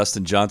fun of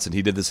Dustin Johnson.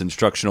 He did this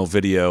instructional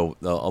video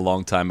a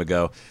long time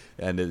ago,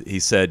 and he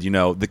said,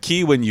 the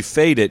key when you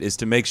fade it is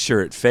to make sure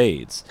it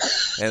fades.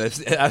 And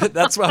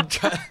that's what I'm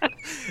trying.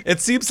 It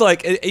seems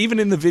like even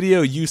in the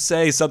video you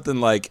say something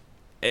like,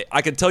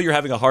 I can tell you're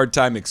having a hard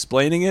time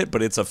explaining it,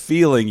 but it's a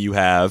feeling you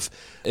have.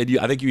 And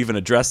I think you even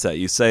address that.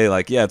 You say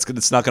like,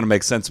 it's not going to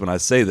make sense when I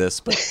say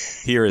this, but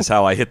here is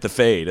how I hit the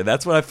fade. And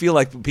that's what I feel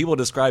like when people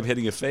describe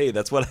hitting a fade.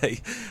 That's what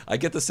I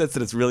get the sense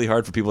that it's really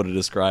hard for people to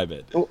describe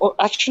it.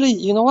 Actually,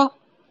 you know what?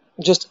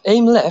 Just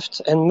aim left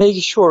and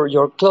make sure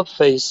your club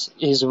face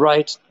is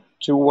right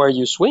to where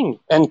you swing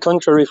and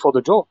contrary for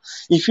the draw.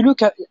 If you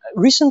look at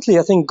recently,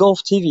 I think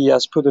Golf TV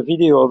has put a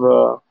video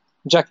of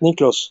Jack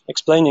Nicklaus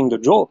explaining the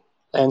draw.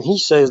 And he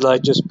says,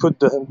 like, just put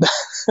the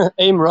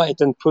aim right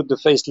and put the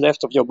face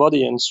left of your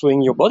body and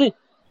swing your body.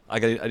 I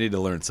need to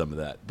learn some of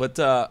that. But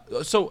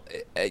so,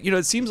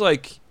 it seems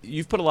like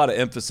you've put a lot of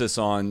emphasis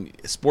on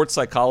sports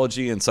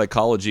psychology and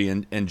psychology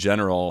in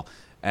general.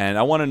 And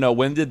I want to know,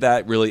 when did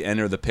that really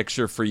enter the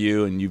picture for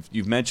you? And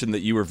you've mentioned that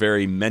you were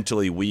very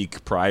mentally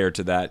weak prior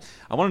to that.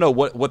 I want to know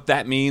what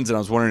that means, and I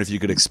was wondering if you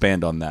could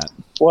expand on that.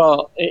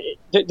 Well,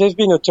 there's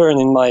been a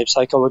turn in my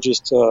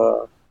psychologist.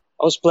 I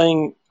was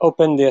playing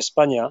Open de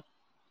España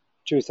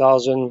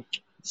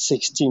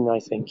 2016, I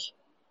think.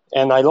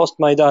 And I lost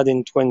my dad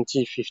in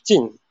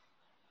 2015.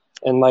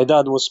 And my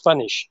dad was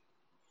Spanish.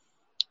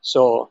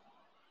 So,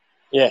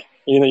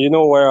 you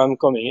know where I'm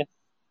coming. Yeah?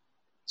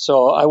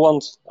 So I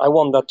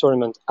won that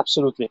tournament,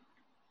 absolutely.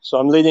 So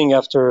I'm leading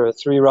after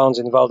 3 rounds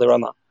in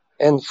Valderrama.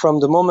 And from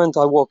the moment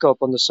I woke up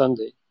on the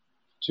Sunday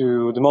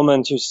to the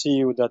moment you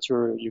see that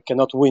you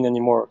cannot win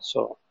anymore.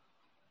 So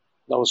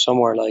that was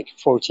somewhere like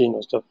 14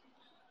 or stuff.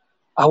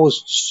 I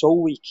was so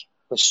weak.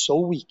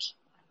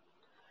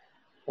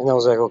 And I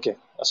was like, okay.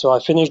 So I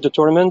finished the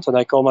tournament and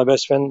I called my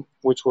best friend,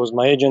 which was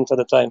my agent at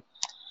the time.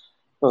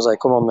 I was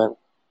like, come on, man,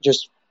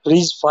 just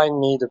please find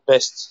me the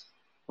best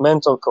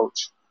mental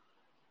coach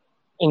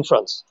in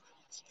France.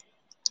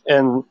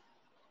 And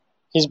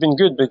he's been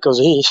good because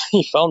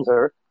he found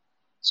her.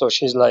 So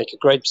she's like a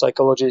great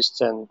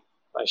psychologist and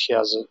she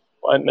has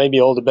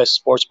maybe all the best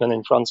sportsmen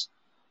in France.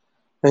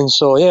 And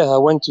so, I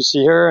went to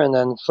see her. And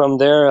then from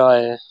there,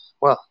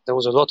 there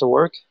was a lot of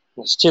work.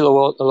 Still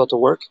a lot of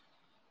work.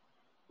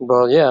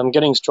 But I'm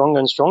getting stronger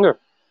and stronger.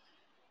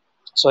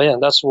 So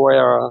that's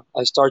where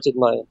I started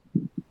my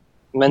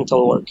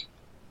mental work.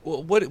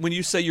 Well, when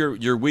you say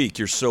you're weak,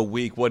 you're so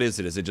weak, what is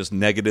it? Is it just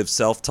negative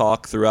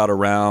self-talk throughout a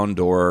round,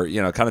 or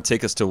kind of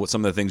take us to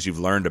some of the things you've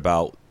learned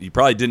about? You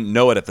probably didn't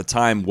know it at the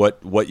time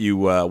what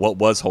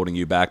was holding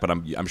you back, but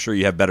I'm sure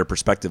you have better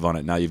perspective on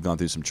it now. You've gone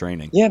through some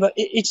training. Yeah, but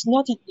it's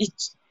not.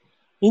 It's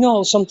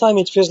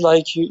sometimes it feels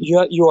like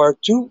you are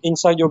too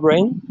inside your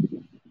brain,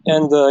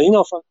 and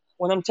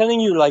when I'm telling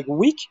you like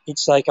weak,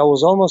 it's like I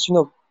was almost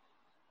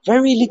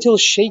very little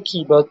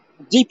shaky, but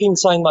deep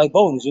inside my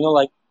bones.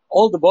 Like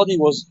all the body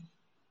was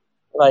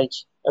like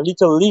a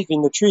little leaf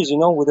in the trees,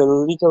 with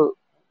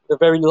a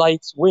very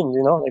light wind,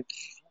 like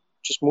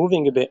just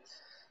moving a bit.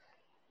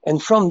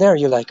 And from there,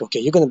 you're like, okay,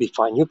 you're going to be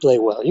fine. You play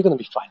well. You're going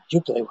to be fine.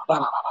 You play well. Blah,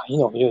 blah,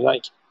 blah. You're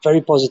like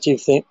very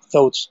positive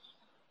thoughts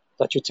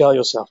that you tell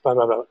yourself. Blah,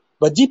 blah, blah.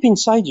 But deep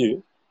inside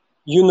you,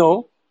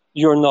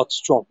 you're not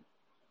strong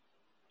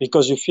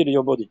because you feel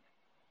your body.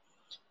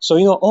 So,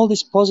 all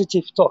these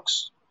positive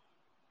talks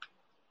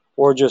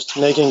were just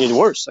making it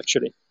worse,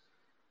 actually.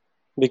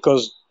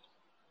 Because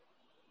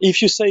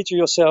if you say to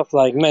yourself,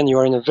 like, man, you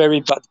are in a very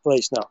bad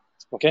place now,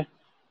 okay?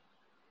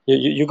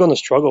 You're going to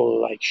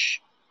struggle like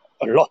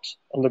a lot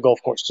on the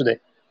golf course today.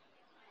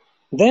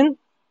 Then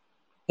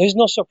there's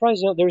no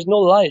surprise, there's no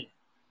lie.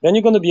 Then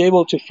you're going to be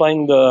able to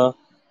find the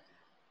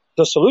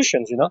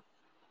solutions,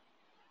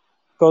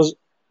 because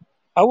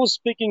I was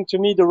speaking to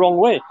me the wrong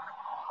way.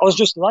 I was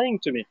just lying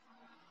to me.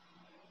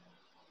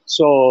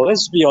 So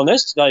let's be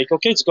honest, like,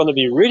 okay, it's going to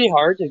be really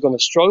hard. You're going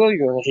to struggle.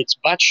 You're going to hit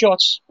bad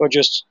shots, but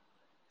just,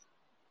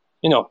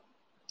 you're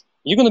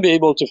going to be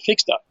able to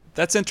fix that.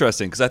 That's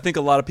interesting, because I think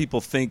a lot of people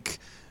think,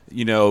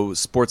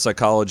 sports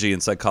psychology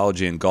and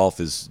psychology in golf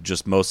is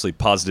just mostly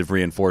positive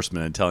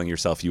reinforcement and telling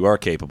yourself you are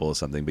capable of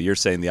something. But you're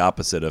saying the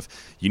opposite of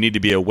you need to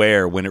be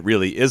aware when it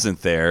really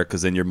isn't there,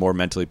 because then you're more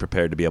mentally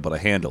prepared to be able to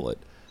handle it.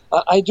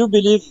 I do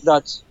believe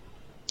that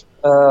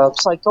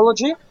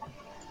psychology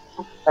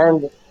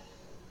and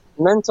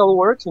mental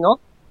work,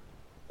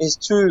 is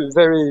two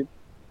very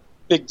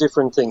big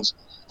different things.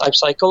 Like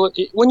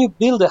psychology, when you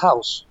build a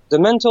house, the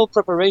mental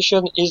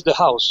preparation is the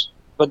house,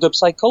 but the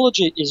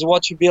psychology is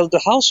what you build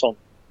the house on.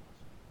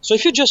 So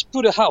if you just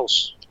put a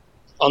house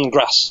on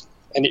grass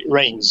and it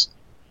rains,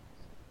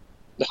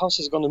 the house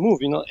is going to move,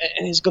 and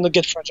it's going to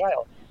get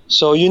fragile.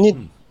 So you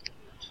need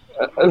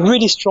a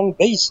really strong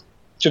base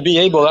to be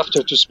able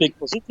after to speak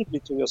positively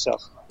to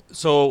yourself.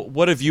 So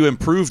what have you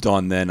improved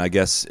on then, I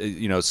guess,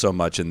 so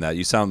much in that?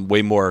 You sound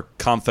way more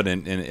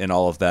confident in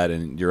all of that,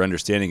 and your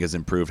understanding has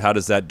improved. How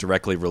does that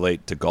directly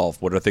relate to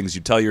golf? What are things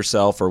you tell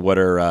yourself, or what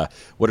are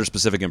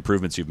specific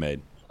improvements you've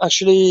made?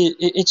 Actually,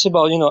 it's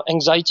about,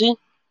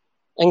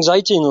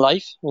 anxiety in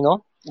life,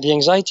 the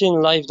anxiety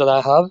in life that I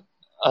have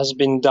has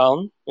been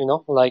down,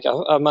 like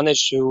I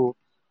managed to,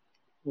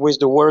 with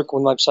the work,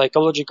 with my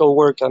psychological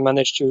work, I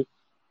managed to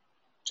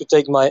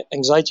take my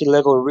anxiety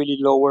level really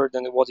lower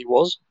than what it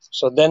was.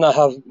 So then I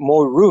have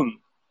more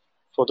room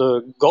for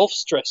the golf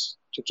stress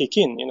to kick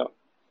in,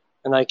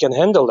 and I can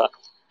handle that.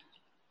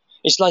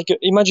 It's like,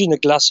 imagine a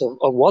glass of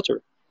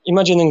water.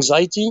 Imagine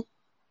anxiety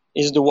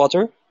is the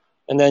water,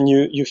 and then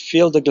you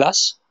fill the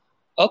glass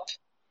up.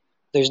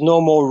 There's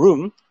no more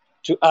room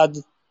to add,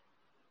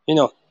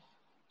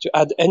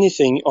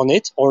 anything on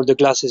it, or the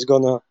glass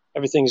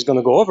everything is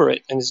gonna go over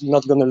it, and it's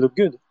not gonna look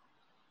good.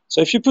 So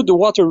if you put the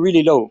water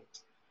really low,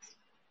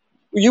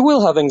 you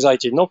will have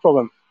anxiety, no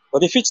problem.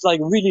 But if it's like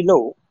really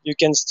low, you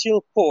can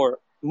still pour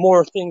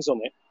more things on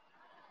it,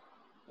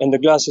 and the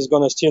glass is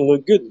gonna still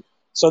look good.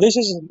 So this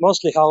is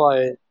mostly how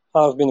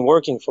I've been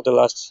working for the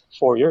last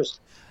 4 years.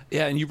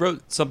 Yeah, and you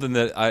wrote something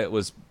that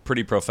was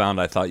pretty profound,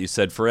 I thought. You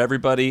said, for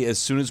everybody, as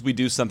soon as we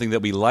do something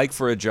that we like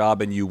for a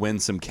job and you win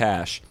some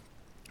cash,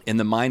 in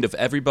the mind of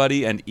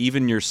everybody and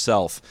even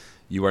yourself,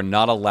 you are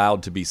not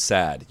allowed to be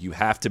sad. You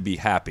have to be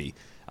happy.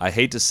 I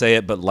hate to say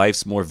it, but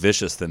life's more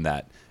vicious than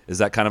that. Is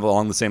that kind of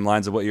along the same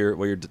lines of what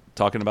you're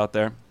talking about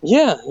there?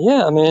 Yeah.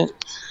 I mean,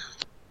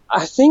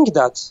 I think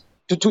that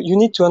you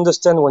need to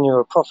understand when you're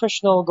a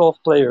professional golf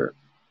player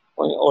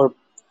or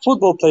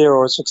football player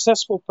or a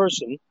successful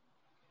person,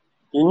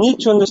 you need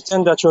to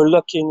understand that you're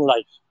lucky in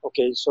life.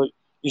 Okay, so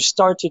you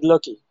started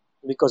lucky,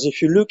 because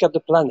if you look at the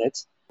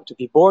planet, to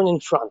be born in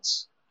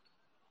France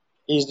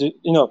is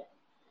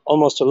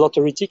almost a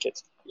lottery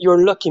ticket. You're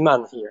a lucky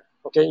man here.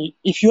 Okay,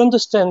 if you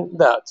understand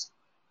that,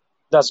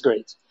 that's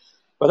great.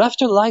 But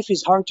after, life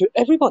is hard to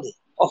everybody.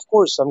 Of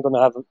course, I'm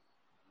gonna have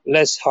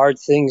less hard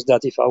things than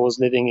if I was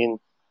living in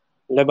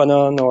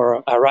Lebanon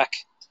or Iraq.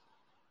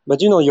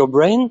 But your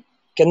brain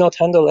cannot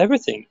handle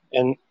everything,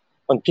 and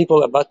when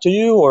people are bad to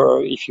you,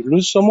 or if you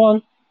lose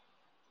someone,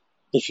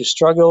 if you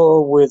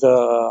struggle with,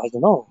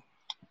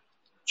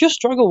 just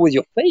struggle with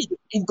your faith,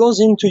 it goes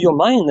into your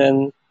mind,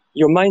 and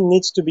your mind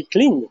needs to be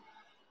cleaned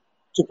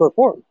to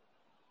perform.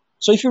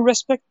 So if you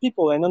respect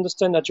people and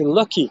understand that you're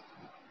lucky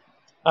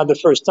at the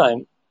first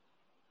time,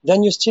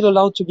 then you're still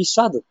allowed to be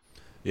sad.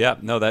 Yeah,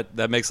 no,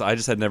 that makes. I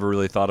just had never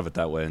really thought of it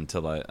that way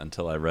until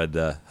I read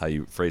how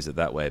you phrase it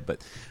that way.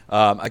 But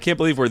I can't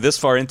believe we're this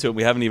far into it.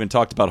 We haven't even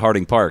talked about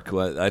Harding Park.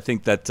 I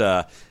think that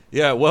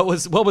what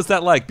was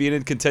that like, being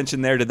in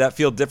contention there? Did that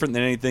feel different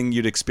than anything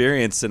you'd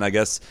experienced? And I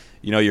guess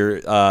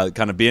you're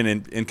kind of being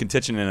in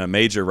contention in a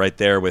major right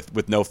there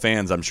with no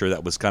fans. I'm sure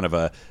that was kind of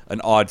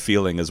an odd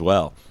feeling as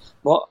well.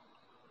 Well,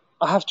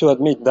 I have to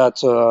admit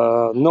that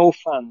no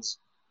fans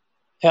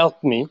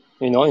helped me,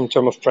 in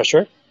terms of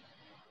pressure.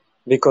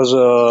 Because,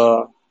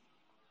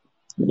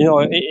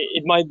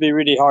 it might be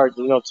really hard,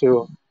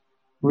 to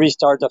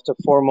restart after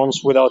 4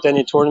 months without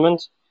any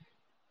tournament.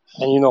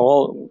 And,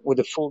 all with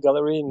a full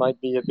gallery, it might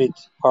be a bit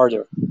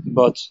harder.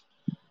 But,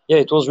 yeah,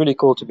 it was really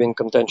cool to be in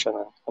contention.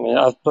 I mean,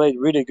 I've played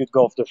really good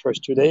golf the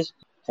first 2 days.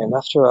 And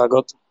after I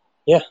got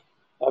a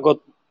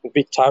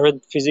bit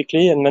tired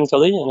physically and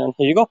mentally. And then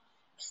here you go.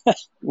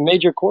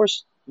 Major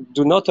course.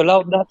 Do not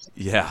allow that.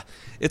 Yeah.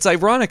 It's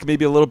ironic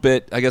maybe a little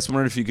bit. I guess I'm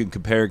wondering if you can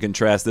compare and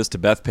contrast this to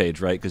Bethpage,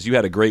 right? Because you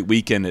had a great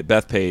weekend at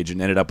Bethpage and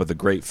ended up with a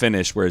great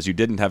finish, whereas you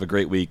didn't have a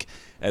great week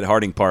at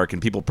Harding Park.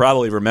 And people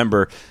probably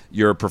remember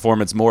your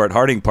performance more at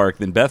Harding Park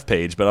than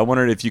Bethpage. But I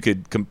wondered if you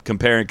could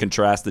compare and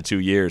contrast the 2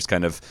 years,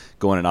 kind of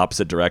going in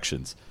opposite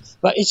directions.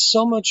 But it's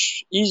so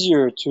much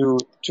easier to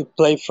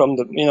play from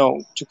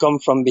to come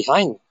from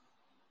behind.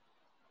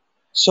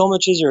 so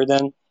much easier.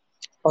 Then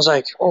I was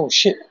like, oh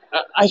shit.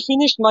 I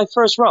finished my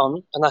first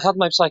round and I had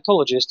my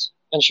psychologist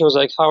and she was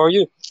like, how are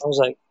you? I was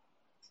like,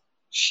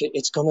 shit,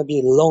 it's going to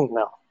be long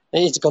now.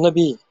 It's going to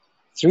be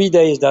 3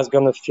 days. That's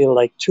going to feel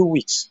like 2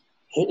 weeks.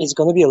 It's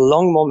going to be a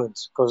long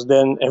moment because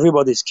then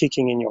everybody's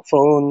kicking in your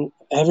phone.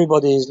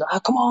 Everybody's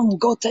like, come on,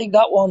 go take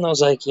that one. I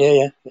was like,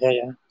 yeah.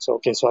 So,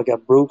 okay, so I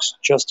got Brooks,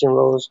 Justin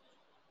Rose,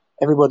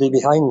 everybody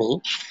behind me.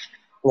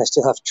 And I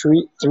still have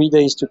three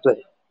days to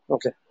play.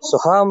 Okay, so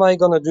how am I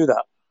going to do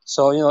that?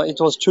 So, it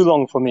was too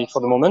long for me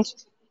for the moment.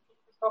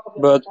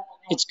 But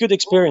it's good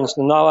experience.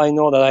 Now I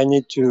know that I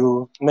need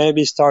to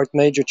maybe start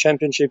major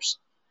championships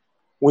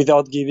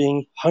without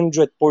giving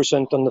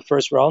 100% on the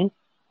first round,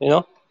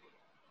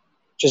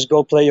 Just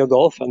go play your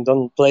golf and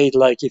don't play it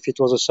like if it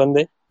was a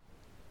Sunday.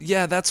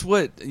 Yeah, that's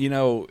what,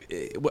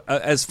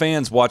 as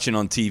fans watching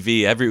on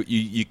TV,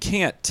 you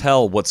can't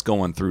tell what's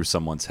going through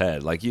someone's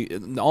head. Like,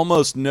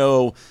 almost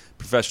no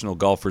professional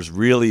golfers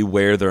really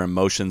wear their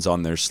emotions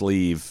on their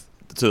sleeve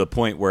to the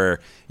point where,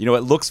 it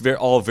looks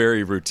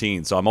very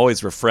routine. So I'm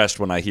always refreshed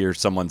when I hear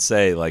someone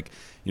say, like,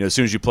 as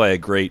soon as you play a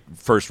great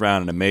first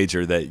round in a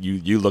major, that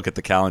you look at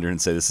the calendar and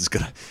say,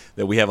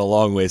 that we have a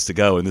long ways to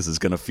go and this is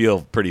going to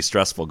feel pretty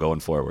stressful going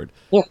forward.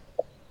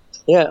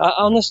 Yeah.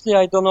 Honestly,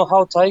 I don't know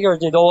how Tiger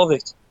did all of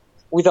it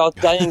without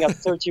dying at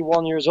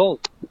 31 years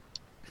old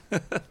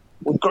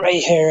with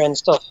gray hair and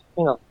stuff.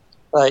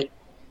 Like,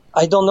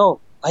 I don't know.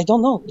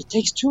 It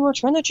takes too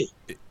much energy.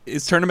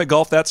 Is tournament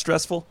golf that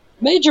stressful?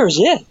 Majors,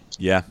 yeah.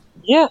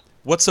 Yeah.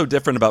 What's so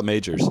different about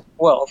majors?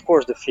 Well, of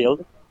course, the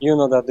field. You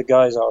know that the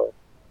guys are,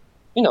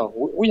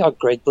 we are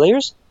great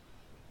players,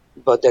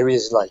 but there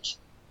is like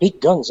big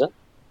guns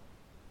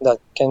that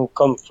can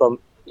come from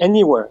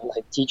anywhere,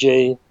 like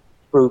TJ,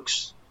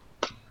 Brooks,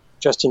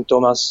 Justin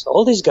Thomas.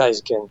 All these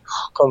guys can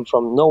come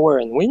from nowhere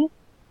and win.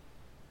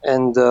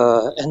 And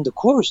the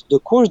course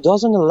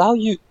doesn't allow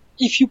you.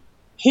 If you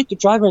hit the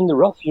driver in the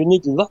rough, you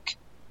need luck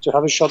to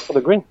have a shot for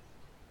the green,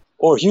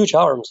 or huge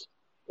arms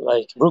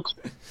like Brooks.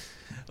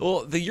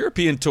 Well, the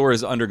European Tour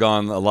has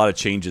undergone a lot of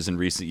changes in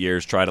recent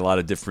years, tried a lot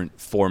of different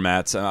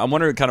formats. I'm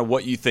wondering kind of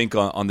what you think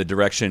on the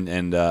direction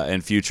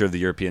and future of the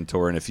European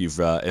Tour, and if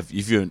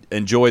you've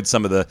enjoyed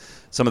some of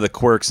the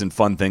quirks and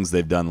fun things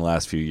they've done the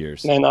last few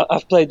years. Man,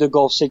 I've played the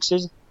Golf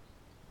Sixes.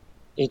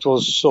 It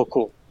was so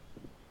cool.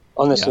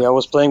 Honestly, yeah. I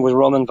was playing with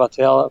Romain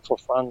Vatel for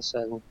France,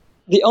 and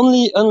the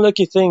only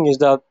unlucky thing is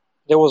that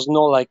there was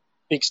no like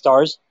big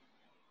stars,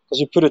 because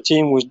you put a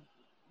team with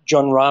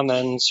John Rahm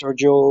and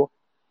Sergio.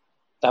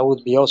 That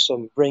would be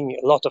awesome. Bring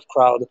a lot of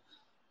crowd,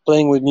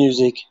 playing with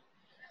music.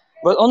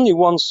 But only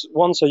once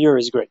a year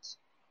is great.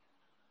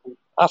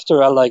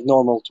 After, I like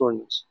normal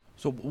tournaments.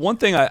 So one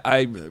thing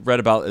I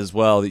read about as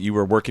well, that you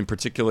were working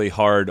particularly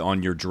hard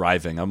on your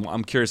driving.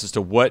 I'm curious as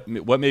to what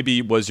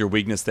maybe was your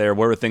weakness there.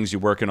 What were things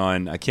you're working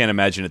on? I can't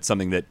imagine it's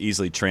something that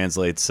easily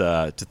translates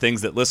to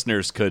things that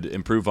listeners could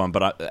improve on,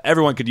 but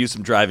everyone could use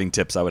some driving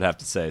tips, I would have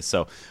to say.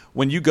 So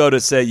when you go to,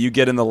 say, you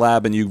get in the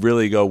lab and you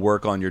really go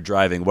work on your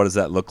driving, what does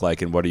that look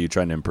like and what are you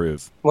trying to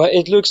improve? Well,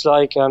 it looks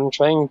like I'm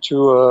trying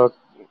to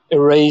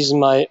erase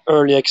my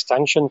early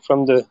extension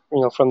from the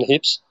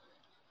hips.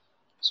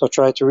 So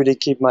try to really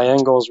keep my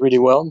angles really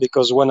well,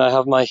 because when I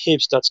have my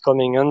hips that's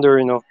coming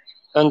under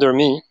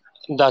me,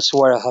 that's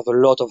where I have a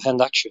lot of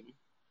hand action.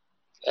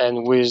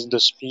 And with the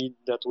speed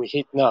that we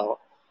hit now,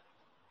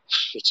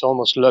 it's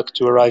almost luck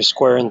to arrive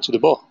square into the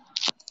ball.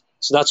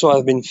 So that's why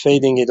I've been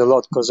fading it a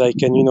lot, because I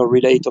can,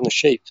 relate on the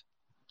shape.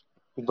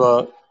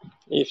 But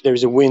if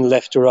there's a wind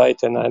left to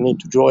right and I need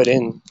to draw it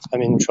in,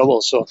 I'm in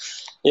trouble. So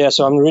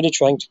I'm really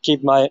trying to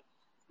keep my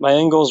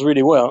angles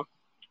really well.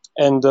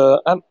 And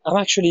I'm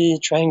actually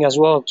trying as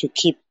well to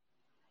keep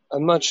a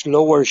much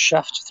lower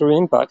shaft through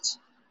impact,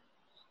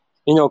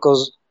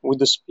 because with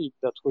the speed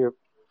that we're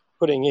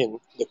putting in,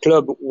 the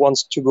club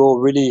wants to go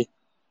really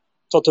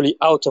totally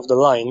out of the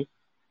line,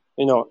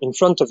 in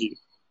front of you.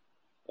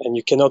 And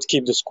you cannot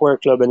keep the square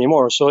club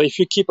anymore. So if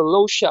you keep a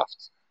low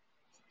shaft,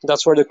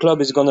 that's where the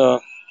club is going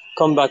to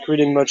come back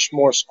really much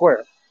more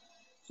square.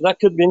 So that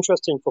could be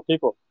interesting for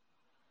people.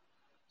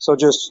 So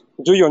just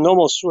do your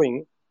normal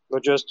swing,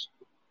 but just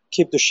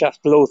keep the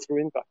shaft low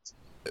through impact.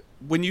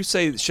 When you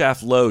say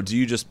shaft low, do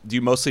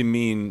you mostly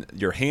mean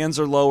your hands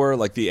are lower,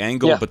 like the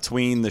angle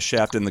between the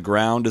shaft and the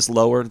ground is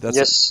lower?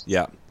 Yes.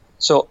 Yeah.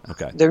 So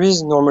there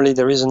is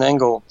an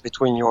angle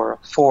between your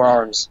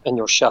forearms and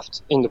your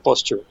shaft in the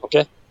posture,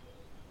 okay?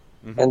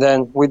 Mm-hmm. And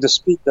then with the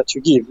speed that you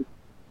give,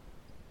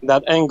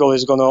 that angle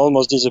is going to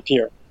almost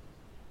disappear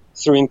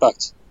through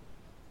impact.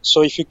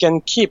 So if you can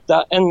keep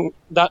that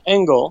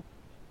angle,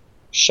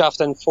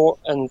 shaft and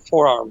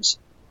forearms,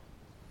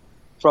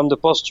 from the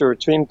posture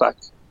to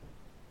impact,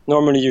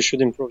 normally you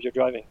should improve your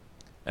driving.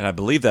 And I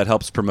believe that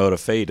helps promote a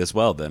fade as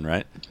well then,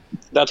 right?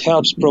 That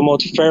helps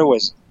promote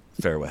fairways.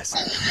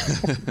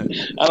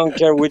 I don't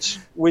care which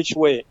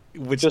way,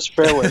 just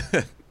fairway.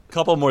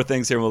 Couple more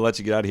things here and we'll let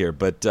you get out of here.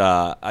 But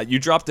you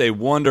dropped a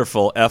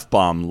wonderful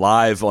F-bomb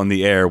live on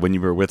the air when you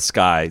were with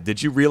Sky.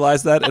 Did you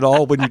realize that at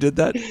all when you did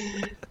that?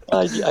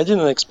 I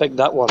didn't expect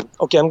that one.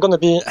 Okay, I'm going to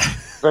be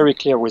very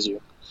clear with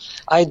you.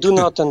 I do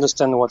not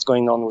understand what's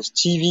going on with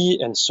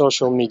TV and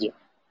social media,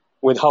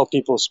 with how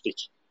people speak,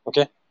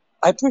 okay?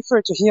 I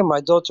prefer to hear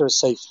my daughter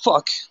say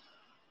fuck,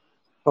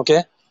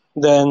 okay,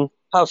 than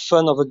have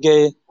fun of a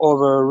gay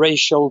or a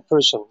racial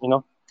person, you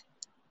know?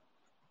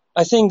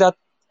 I think that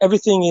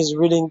everything is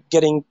really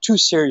getting too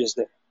serious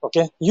there,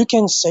 okay? You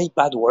can say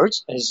bad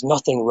words. There's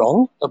nothing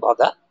wrong about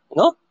that,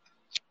 you know?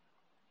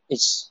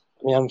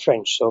 I'm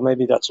French, so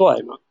maybe that's why.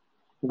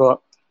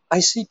 But I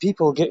see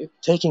people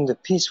taking the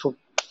piece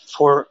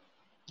for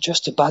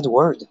just a bad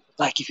word,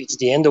 like if it's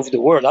the end of the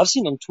world. I've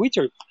seen on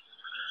Twitter,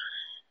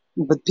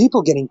 but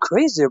people getting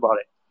crazy about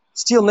it.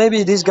 Still,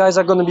 maybe these guys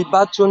are going to be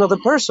bad to another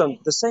person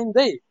the same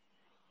day.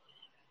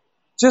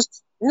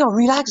 Just,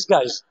 relax,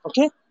 guys,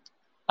 okay?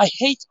 I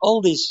hate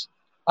all this.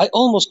 I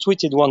almost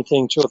tweeted one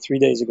thing 2 or 3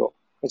 days ago.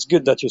 It's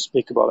good that you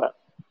speak about that.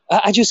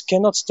 I just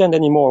cannot stand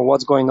anymore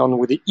what's going on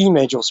with the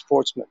image of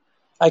sportsmen.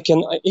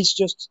 It's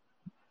just,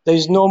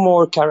 there's no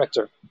more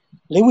character.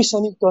 Lewis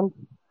Hamilton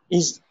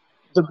is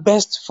the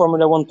best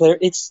Formula One player.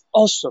 It's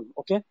awesome,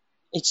 okay?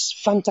 It's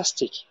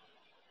fantastic.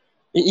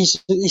 He's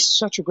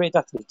such a great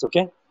athlete,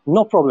 okay?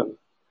 No problem.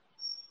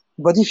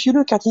 But if you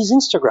look at his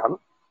Instagram,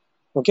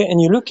 okay, and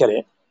you look at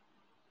it,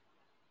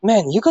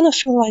 man, you're going to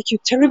feel like you're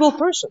a terrible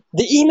person.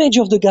 The image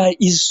of the guy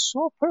is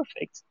so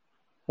perfect,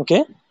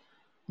 okay,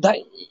 that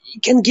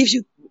it can give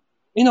you,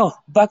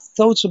 bad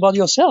thoughts about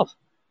yourself.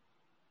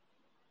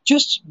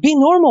 Just be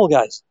normal,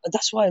 guys.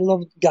 That's why I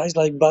love guys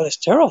like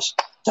Ballesteros,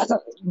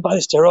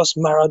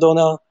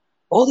 Maradona,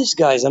 all these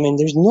guys. I mean,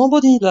 there's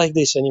nobody like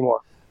this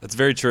anymore. That's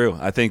very true.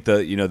 I think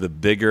the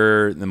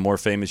bigger, the more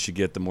famous you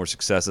get, the more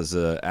success as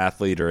an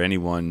athlete or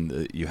anyone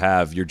that you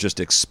have, you're just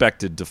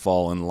expected to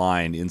fall in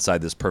line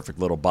inside this perfect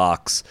little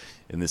box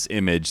in this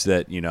image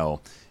that,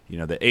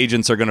 the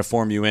agents are going to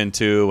form you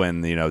into,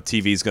 and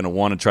TV is going to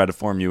want to try to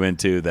form you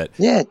into that.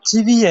 Yeah,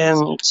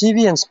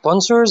 TV and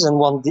sponsors and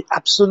want the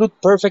absolute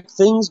perfect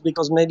things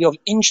because maybe of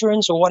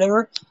insurance or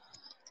whatever.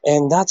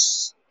 And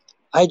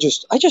I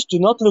just do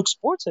not look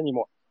sports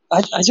anymore.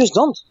 I just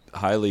don't.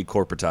 Highly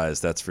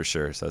corporatized, that's for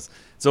sure. So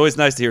it's always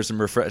nice to hear some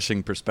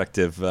refreshing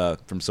perspective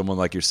from someone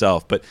like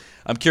yourself. But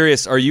I'm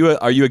curious, are you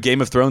a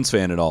Game of Thrones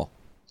fan at all?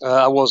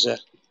 I was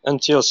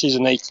until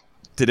season 8.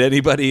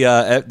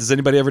 Does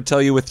anybody ever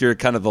tell you with your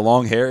kind of the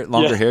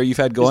longer hair you've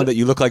had going that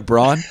you look like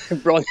Braun?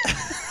 Braun.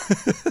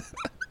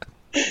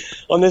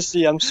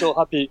 Honestly, I'm so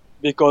happy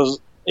because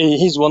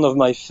he's one of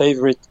my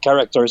favorite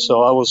characters,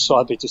 so I was so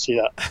happy to see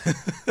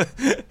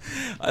that.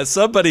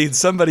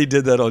 Somebody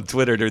did that on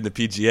Twitter during the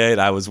PGA,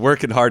 and I was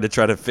working hard to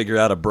try to figure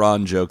out a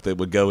Braun joke that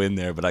would go in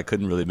there, but I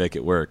couldn't really make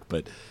it work.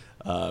 But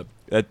that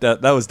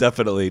was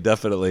definitely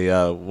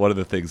one of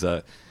the things,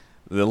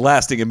 the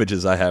lasting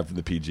images I have from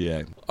the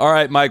PGA. All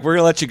right, Mike, we're going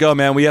to let you go,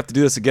 man. We have to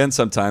do this again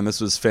sometime. This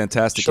was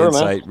fantastic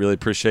insight. Man. Really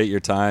appreciate your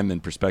time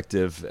and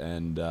perspective,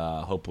 and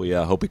hope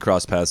we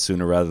cross paths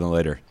sooner rather than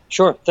later.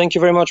 Sure. Thank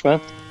you very much,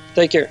 man.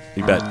 Take care.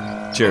 You bet.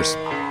 Cheers.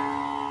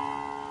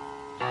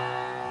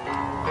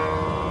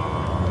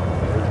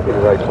 Be the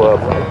right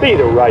club. Be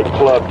the right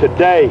club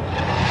today.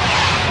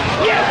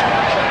 Yes!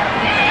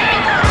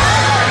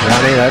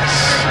 Johnny,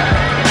 that's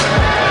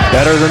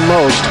better than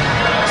most.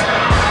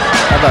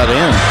 How about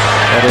him?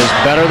 That is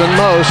better than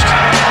most.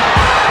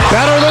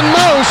 Better than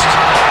most!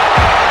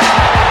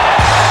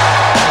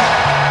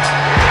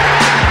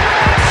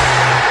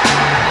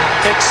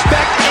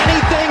 Expect anything